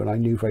mid-80s when I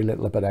knew very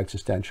little about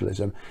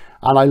existentialism.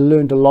 And I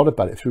learned a lot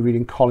about it through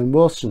reading Colin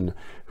Wilson,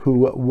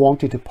 who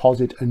wanted to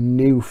posit a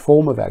new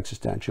form of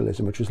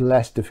existentialism, which was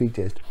less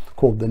defeatist,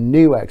 called the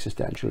new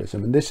existentialism.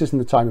 And this isn't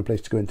the time and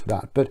place to go into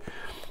that. But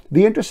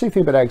the interesting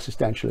thing about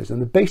existentialism,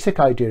 the basic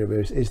idea of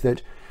it is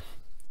that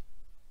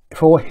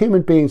for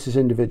human beings as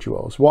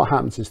individuals, what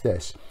happens is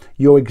this: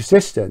 your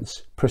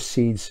existence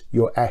precedes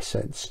your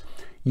essence.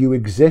 You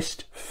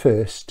exist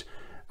first,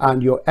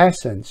 and your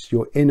essence,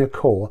 your inner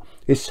core,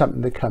 is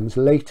something that comes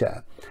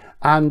later.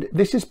 And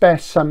this is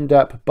best summed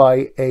up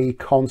by a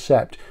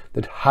concept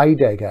that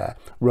Heidegger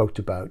wrote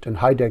about, and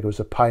Heidegger was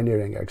a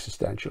pioneering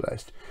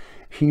existentialist.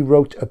 He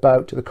wrote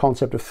about the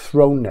concept of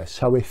thrownness,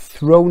 how we're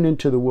thrown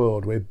into the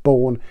world, we're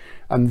born,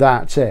 and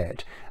that's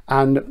it.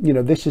 And, you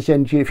know, this is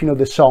in, if you know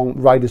the song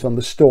Riders on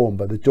the Storm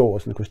by The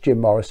Doors, and of course Jim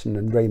Morrison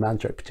and Ray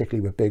Manzarek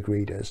particularly were big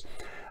readers.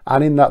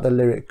 And in that the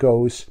lyric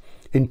goes,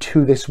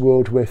 "Into this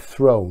world we're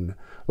thrown,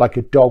 like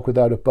a dog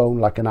without a bone,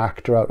 like an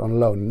actor out on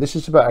loan. And this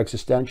is about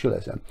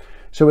existentialism.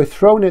 So we're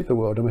thrown into the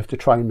world and we have to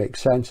try and make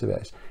sense of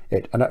it.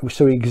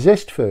 So we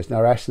exist first and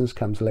our essence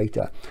comes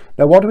later.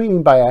 Now, what do we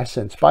mean by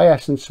essence? By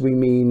essence, we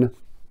mean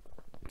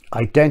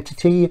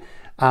identity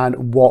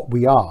and what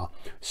we are.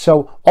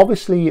 So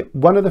obviously,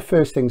 one of the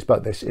first things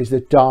about this is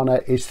that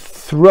Dana is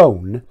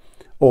thrown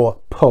or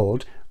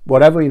pulled,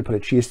 whatever you put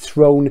it, she is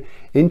thrown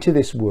into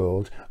this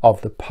world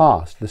of the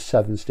past, the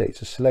 7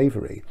 states of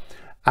slavery.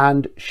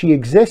 And she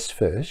exists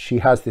first. She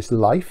has this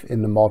life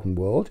in the modern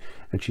world,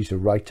 and she's a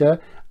writer,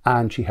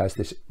 and she has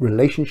this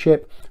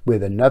relationship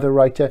with another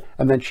writer,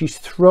 and then she's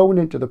thrown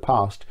into the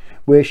past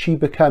where she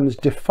becomes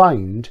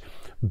defined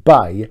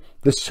by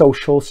the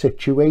social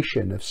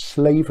situation of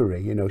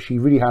slavery. You know, she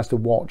really has to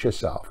watch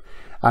herself,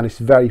 and it's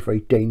very, very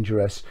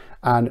dangerous.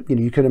 And, you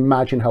know, you can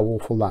imagine how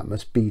awful that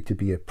must be to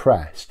be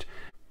oppressed.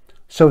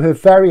 So her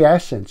very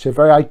essence, her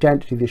very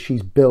identity that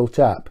she's built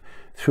up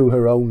through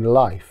her own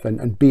life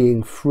and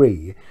being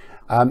free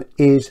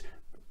is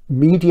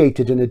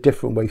mediated in a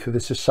different way through the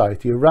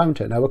society around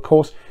her. Now, of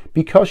course,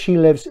 because she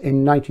lives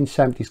in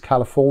 1970s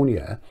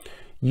California,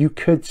 you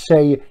could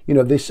say, you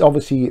know, this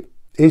obviously,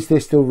 is there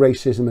still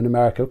racism in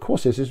America? Of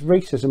course, there's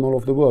racism all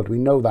over the world. We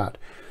know that.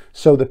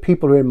 So the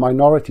people who are in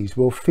minorities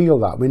will feel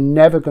that. We're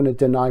never going to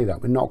deny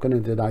that. We're not going to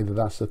deny that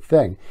that's the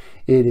thing.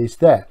 It is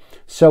there.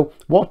 So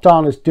what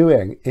Dana's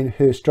doing in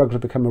her struggle to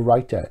become a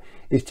writer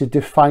is to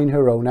define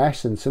her own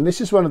essence. And this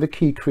is one of the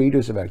key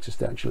credos of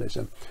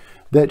existentialism,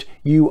 that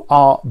you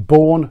are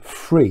born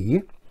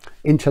free,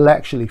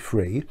 intellectually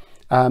free.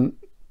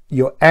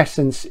 Your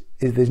essence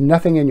is, there's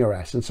nothing in your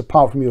essence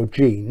apart from your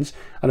genes.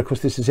 And of course,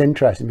 this is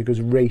interesting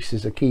because race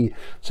is a key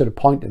sort of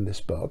point in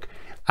this book.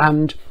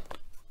 And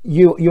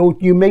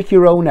you make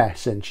your own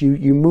essence.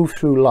 You move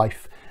through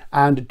life.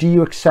 And do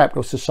you accept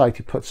what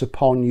society puts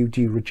upon you?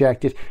 Do you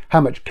reject it?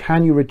 How much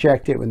can you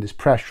reject it when there's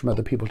pressure from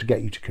other people to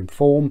get you to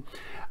conform?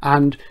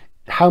 And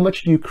how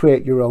much do you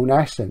create your own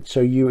essence? So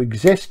you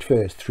exist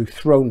first through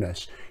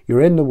thrownness.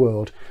 You're in the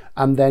world,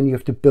 and then you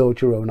have to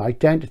build your own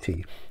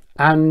identity.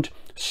 And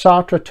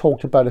Sartre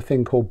talked about a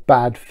thing called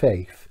bad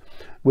faith,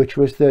 which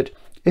was that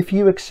if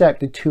you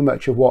accepted too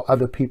much of what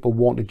other people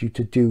wanted you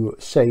to do,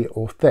 say,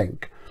 or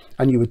think,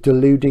 and you were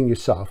deluding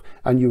yourself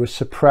and you were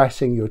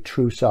suppressing your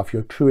true self,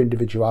 your true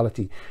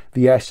individuality,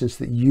 the essence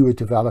that you were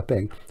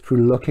developing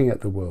through looking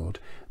at the world,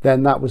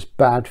 then that was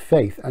bad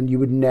faith and you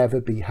would never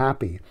be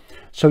happy.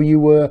 So you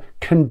were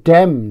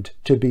condemned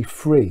to be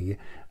free,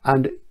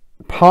 and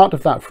part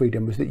of that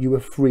freedom was that you were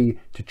free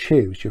to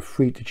choose. You're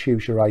free to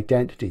choose your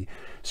identity.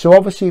 So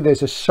obviously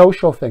there's a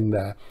social thing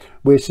there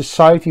where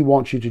society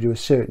wants you to do a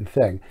certain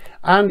thing.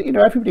 And, you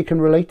know, everybody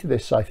can relate to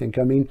this, I think.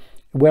 I mean,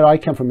 where I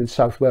come from in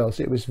South Wales,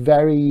 it was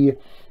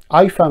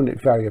I found it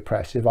very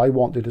oppressive. I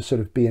wanted to sort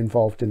of be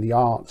involved in the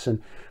arts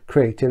and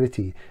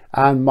creativity.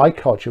 And my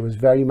culture was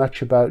very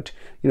much about,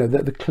 you know,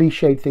 the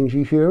cliched things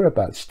you hear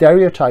about.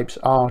 Stereotypes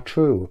are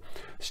true.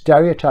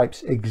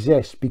 Stereotypes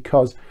exist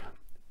because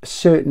a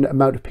certain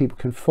amount of people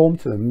conform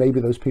to them. Maybe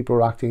those people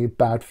are acting in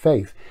bad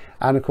faith.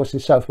 And of course, in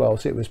South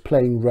Wales, it was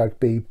playing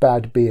rugby,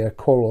 bad beer,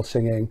 choral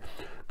singing,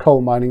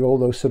 coal mining, all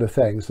those sort of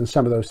things. And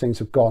some of those things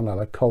have gone now,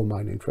 like coal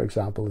mining, for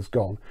example, is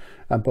gone.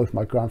 And both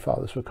my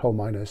grandfathers were coal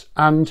miners.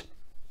 And,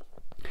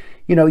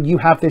 you know, you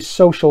have this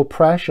social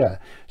pressure.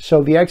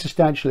 So the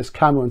existentialist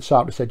Camus and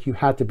Sartre said you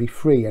had to be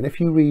free. And if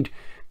you read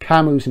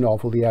Camus'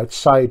 novel, The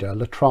Outsider,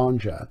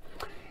 L'Étranger,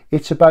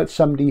 it's about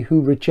somebody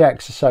who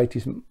rejects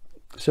society's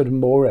sort of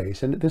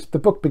mores. And the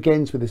book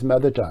begins with his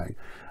mother dying,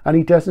 and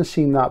he doesn't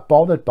seem that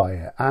bothered by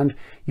it. And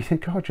you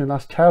think, God, you know,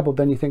 that's terrible.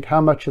 Then you think how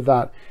much of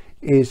that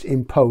is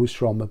imposed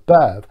from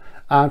above.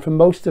 And for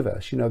most of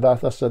us, you know,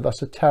 that's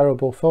a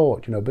terrible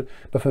thought, you know, but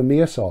for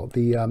Meerschaert,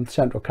 the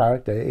central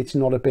character, it's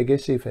not a big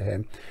issue for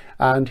him.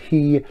 And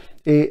he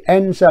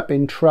ends up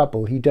in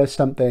trouble. He does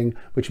something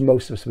which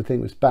most of us would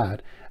think was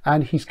bad,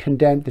 and he's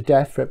condemned to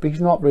death for it, but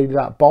he's not really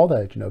that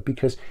bothered, you know,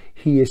 because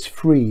he is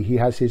free. He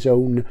has his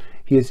own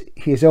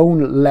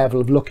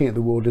level of looking at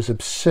the world as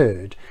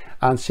absurd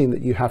and seeing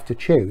that you have to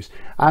choose.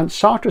 And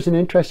Sartre is an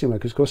interesting one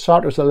because, of course,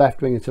 Sartre is a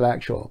left-wing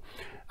intellectual.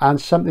 And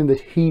something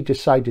that he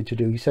decided to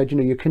do, he said, you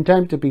know, you're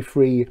condemned to be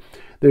free.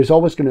 There's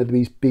always going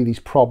to be these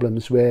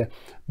problems where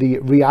the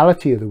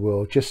reality of the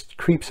world just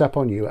creeps up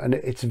on you and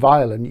it's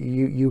vile and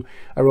you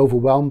are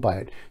overwhelmed by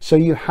it. So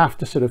you have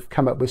to sort of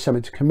come up with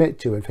something to commit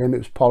to. And for him, it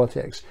was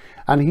politics.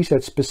 And he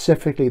said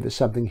specifically that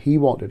something he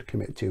wanted to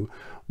commit to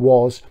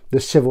was the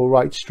civil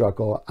rights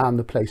struggle and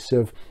the place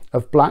of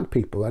black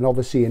people. And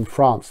obviously in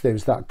France,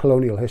 there's that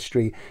colonial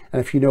history.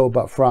 And if you know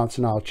about France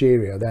and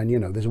Algeria, then, you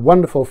know, there's a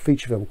wonderful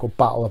feature film called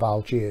Battle of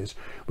Algiers,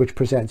 which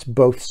presents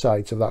both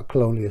sides of that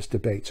colonialist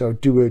debate. So I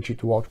do urge you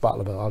to watch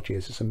Battle of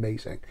Algiers. It's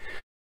amazing.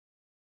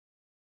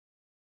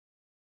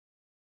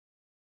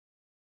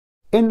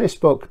 In this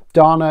book,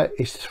 Dana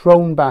is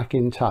thrown back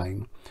in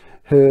time.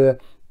 Her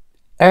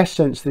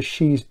essence that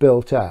she's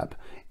built up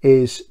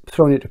is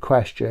thrown into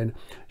question.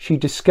 She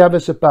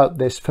discovers about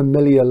this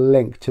familiar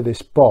link to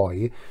this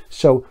boy.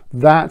 So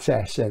that's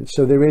essence.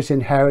 So there is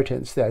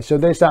inheritance there. So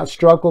there's that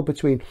struggle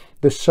between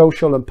the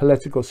social and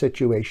political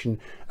situation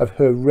of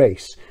her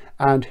race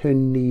and her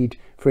need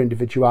for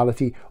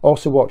individuality.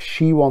 Also what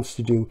she wants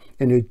to do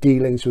in her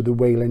dealings with the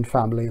Whalen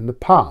family in the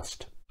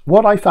past.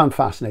 What I found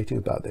fascinating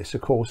about this,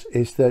 of course,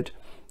 is that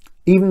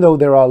even though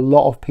there are a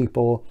lot of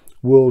people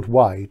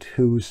worldwide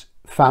whose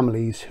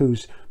families,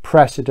 whose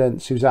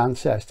precedents, whose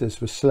ancestors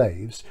were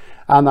slaves,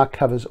 and that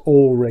covers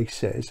all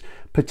races,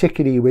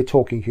 particularly we're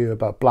talking here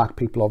about black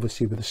people,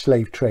 obviously, with the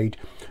slave trade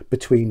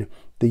between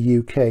the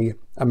UK,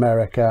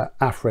 America,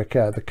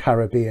 Africa, the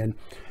Caribbean.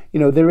 You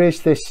know, there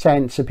is this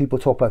sense, and people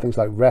talk about things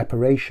like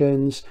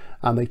reparations,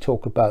 and they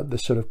talk about the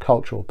sort of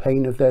cultural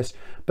pain of this.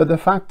 But the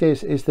fact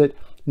is that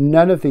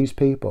none of these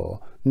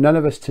people, none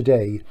of us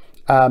today,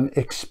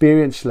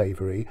 experienced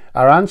slavery.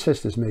 Our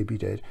ancestors maybe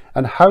did.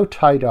 And how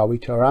tied are we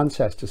to our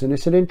ancestors? And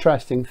it's an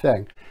interesting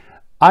thing.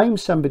 I'm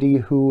somebody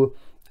who,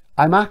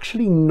 I'm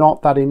actually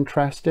not that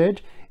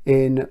interested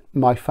in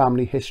my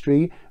family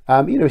history.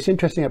 You know, it's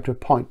interesting up to a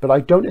point, but I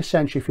don't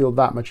essentially feel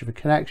that much of a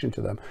connection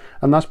to them.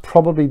 And that's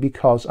probably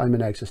because I'm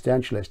an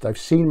existentialist. I've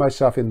seen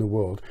myself in the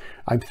world.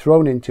 I'm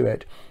thrown into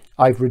it.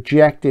 I've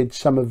rejected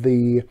some of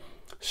the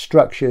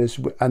structures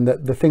and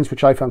the things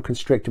which I found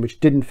constricting, which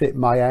didn't fit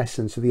my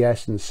essence, or the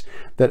essence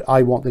that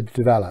I wanted to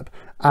develop.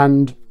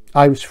 And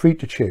I was free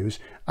to choose,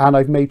 and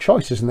I've made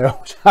choices, and they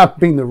always have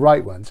been the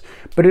right ones.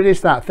 But it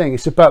is that thing.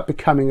 It's about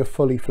becoming a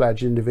fully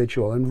fledged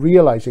individual and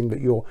realizing that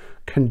you're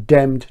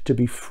condemned to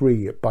be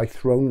free by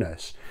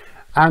thrownness.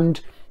 And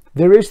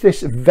there is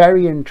this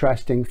very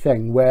interesting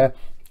thing where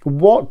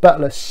what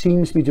Butler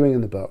seems to be doing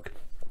in the book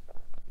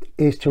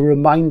is to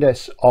remind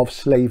us of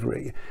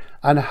slavery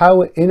and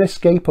how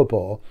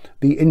inescapable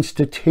the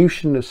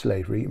institution of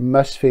slavery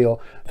must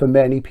feel for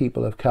many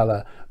people of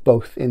colour,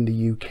 both in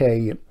the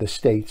UK, the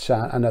States,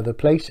 and other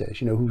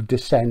places, you know, who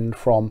descend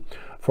from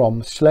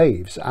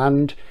slaves.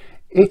 And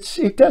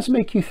it does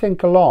make you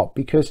think a lot,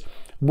 because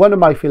one of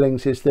my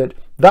feelings is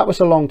that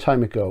was a long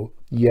time ago.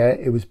 Yeah,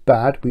 it was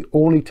bad. We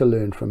all need to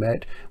learn from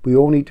it. We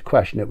all need to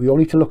question it. We all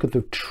need to look at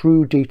the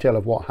true detail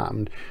of what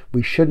happened.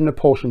 We shouldn't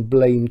apportion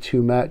blame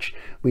too much.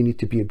 We need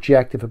to be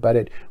objective about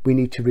it. We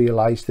need to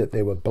realise that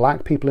there were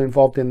black people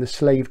involved in the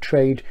slave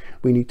trade.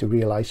 We need to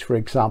realise, for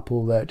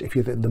example, that if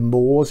you think the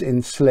Moors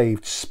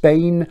enslaved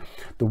Spain,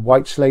 the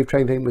white slave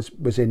trade thing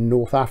was in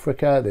North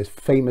Africa. There's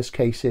famous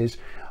cases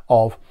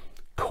of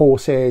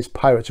corsairs,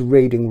 pirates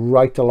raiding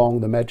right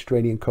along the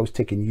Mediterranean coast,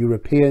 taking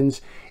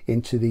Europeans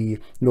into the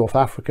North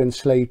African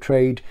slave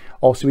trade.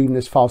 Also, even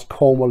as far as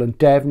Cornwall and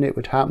Devon, it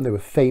would happen. There were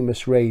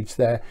famous raids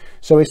there.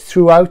 So it's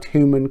throughout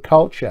human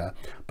culture.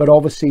 But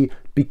obviously,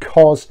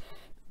 because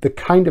the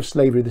kind of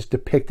slavery that's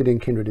depicted in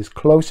Kindred is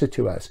closer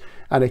to us,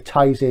 and it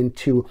ties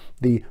into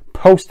the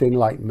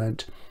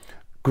post-Enlightenment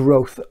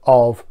growth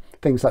of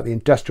things like the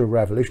Industrial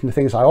Revolution, the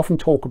things I often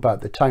talk about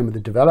at the time of the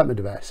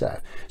development of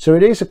SF. So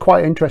it is a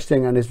quite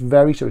interesting and it's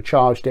very sort of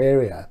charged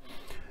area.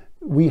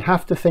 We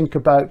have to think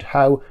about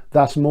how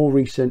that's more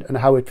recent and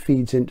how it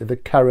feeds into the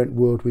current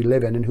world we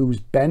live in and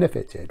who's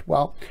benefited.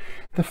 Well,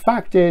 the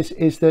fact is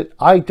that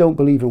I don't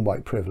believe in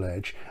white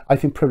privilege. I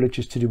think privilege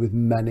is to do with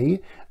money,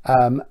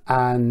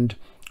 and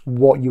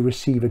what you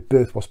receive at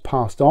birth was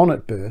passed on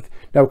at birth.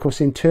 Now, of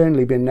course,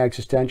 internally, being an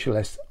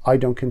existentialist, I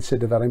don't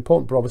consider that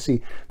important, but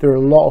obviously there are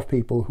a lot of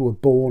people who are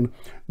born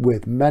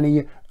with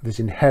money, there's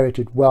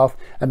inherited wealth,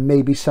 and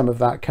maybe some of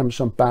that comes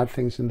from bad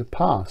things in the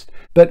past.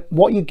 But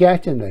what you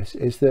get in this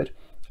is that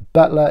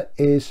Butler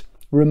is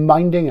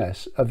reminding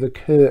us of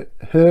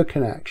her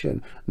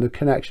connection, and the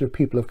connection of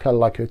people of colour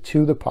like her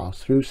to the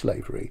past through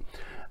slavery,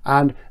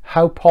 and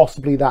how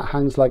possibly that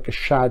hangs like a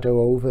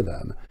shadow over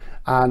them.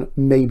 And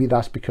maybe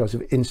that's because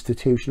of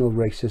institutional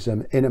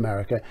racism in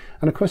America.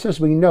 And of course, as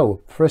we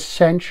know, for a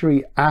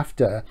century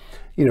after,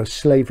 you know,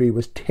 slavery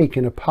was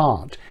taken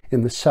apart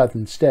in the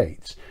southern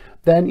states,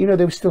 then, you know,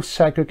 there was still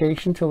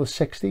segregation till the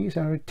 60s,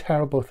 and a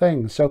terrible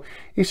thing. So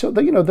you saw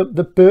that, you know,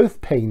 the birth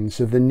pains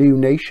of the new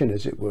nation,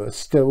 as it were,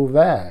 still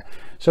there.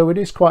 So it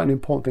is quite an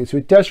important thing. So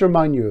it does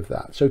remind you of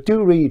that. So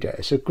do read it.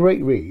 It's a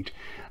great read.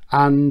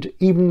 And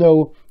even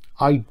though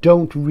I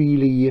don't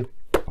really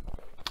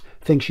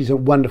think she's a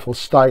wonderful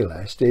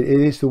stylist, it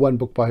is the one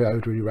book by her I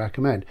would really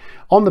recommend.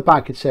 On the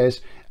back it says,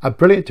 a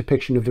brilliant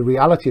depiction of the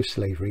reality of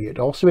slavery. It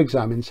also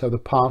examines how the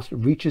past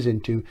reaches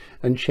into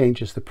and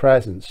changes the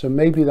present. So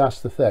maybe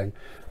that's the thing.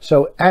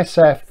 So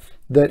SF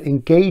that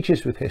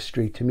engages with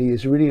history to me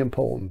is really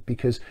important,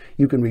 because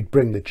you can read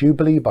Bring the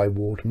Jubilee by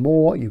Ward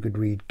Moore, you could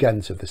read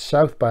Guns of the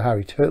South by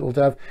Harry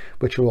Turtledove,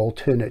 which are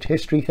alternate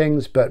history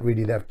things, but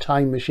really they're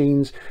time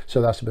machines,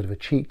 so that's a bit of a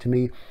cheat to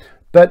me.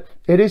 But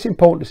it is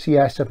important to see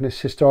SF in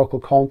its historical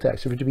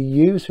context. If it to be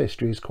used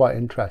history is quite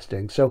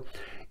interesting. So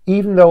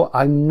even though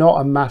I'm not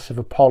a massive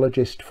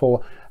apologist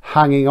for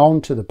hanging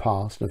on to the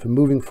past and for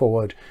moving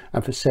forward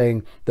and for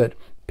saying that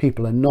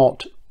people are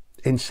not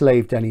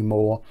enslaved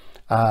anymore,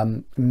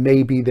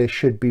 maybe there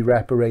should be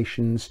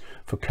reparations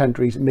for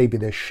countries, maybe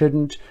there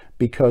shouldn't,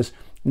 because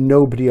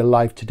nobody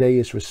alive today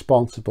is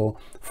responsible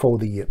for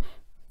the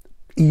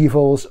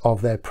evils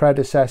of their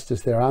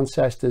predecessors, their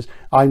ancestors.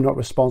 I'm not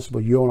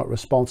responsible, you're not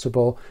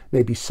responsible.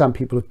 Maybe some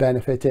people have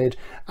benefited.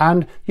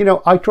 And, you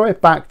know, I draw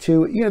it back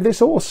to, you know,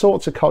 there's all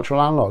sorts of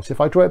cultural analogues. If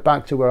I draw it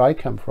back to where I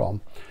come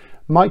from,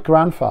 my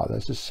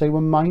grandfathers, as I say,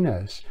 were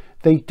miners.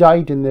 They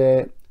died in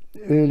their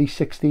early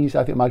 60s.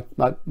 I think my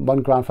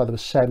one grandfather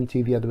was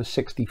 70, the other was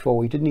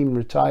 64. He didn't even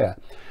retire.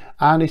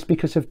 And it's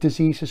because of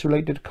diseases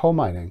related to coal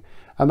mining.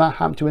 And that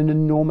happened to an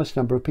enormous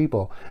number of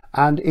people.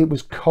 And it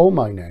was coal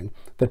mining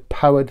that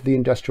powered the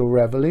Industrial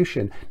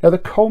Revolution. Now, the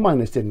coal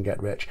miners didn't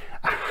get rich.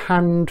 A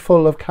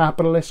handful of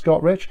capitalists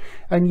got rich.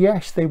 And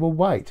yes, they were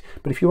white.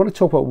 But if you want to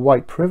talk about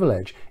white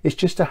privilege, it's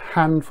just a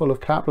handful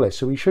of capitalists.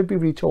 So we should be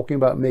really talking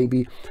about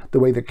maybe the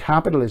way that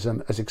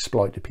capitalism has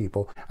exploited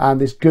people. And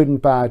there's good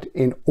and bad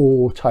in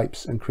all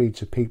types and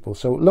creeds of people.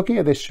 So looking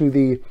at this through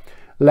the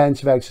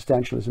lens of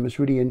existentialism is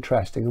really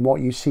interesting. And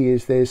what you see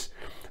is this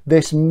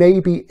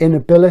maybe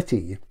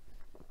inability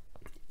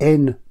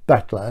in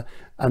Butler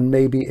and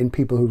maybe in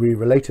people who really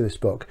relate to this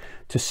book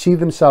to see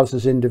themselves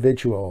as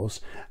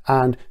individuals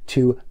and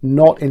to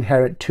not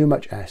inherit too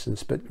much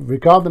essence, but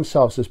regard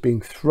themselves as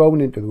being thrown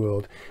into the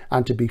world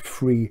and to be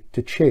free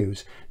to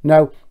choose.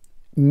 Now,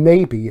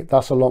 maybe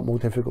that's a lot more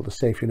difficult to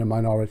say if you're in a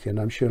minority, and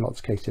I'm sure in lots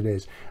of cases it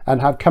is.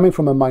 And coming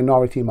from a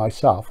minority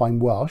myself, I'm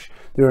Welsh.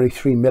 There are only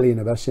 3 million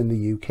of us in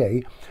the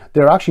UK.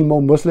 There are actually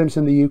more Muslims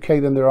in the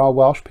UK than there are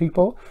Welsh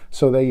people.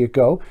 So there you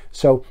go.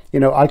 So,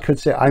 you know, I could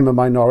say I'm a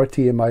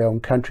minority in my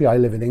own country. I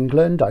live in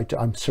England.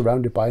 I'm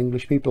surrounded by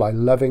English people. I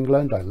love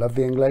England. I love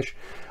the English.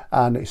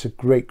 And it's a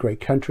great,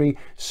 great country.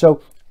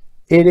 So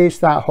it is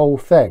that whole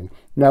thing.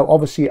 Now,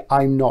 obviously,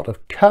 I'm not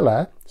of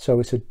colour, so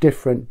it's a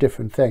different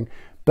thing.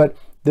 But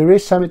there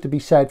is something to be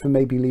said for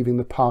maybe leaving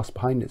the past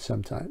behind it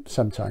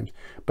sometimes.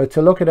 But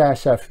to look at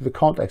SF through the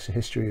context of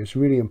history is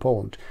really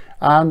important.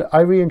 And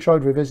I really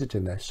enjoyed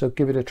revisiting this, so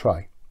give it a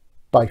try.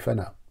 Bye for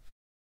now.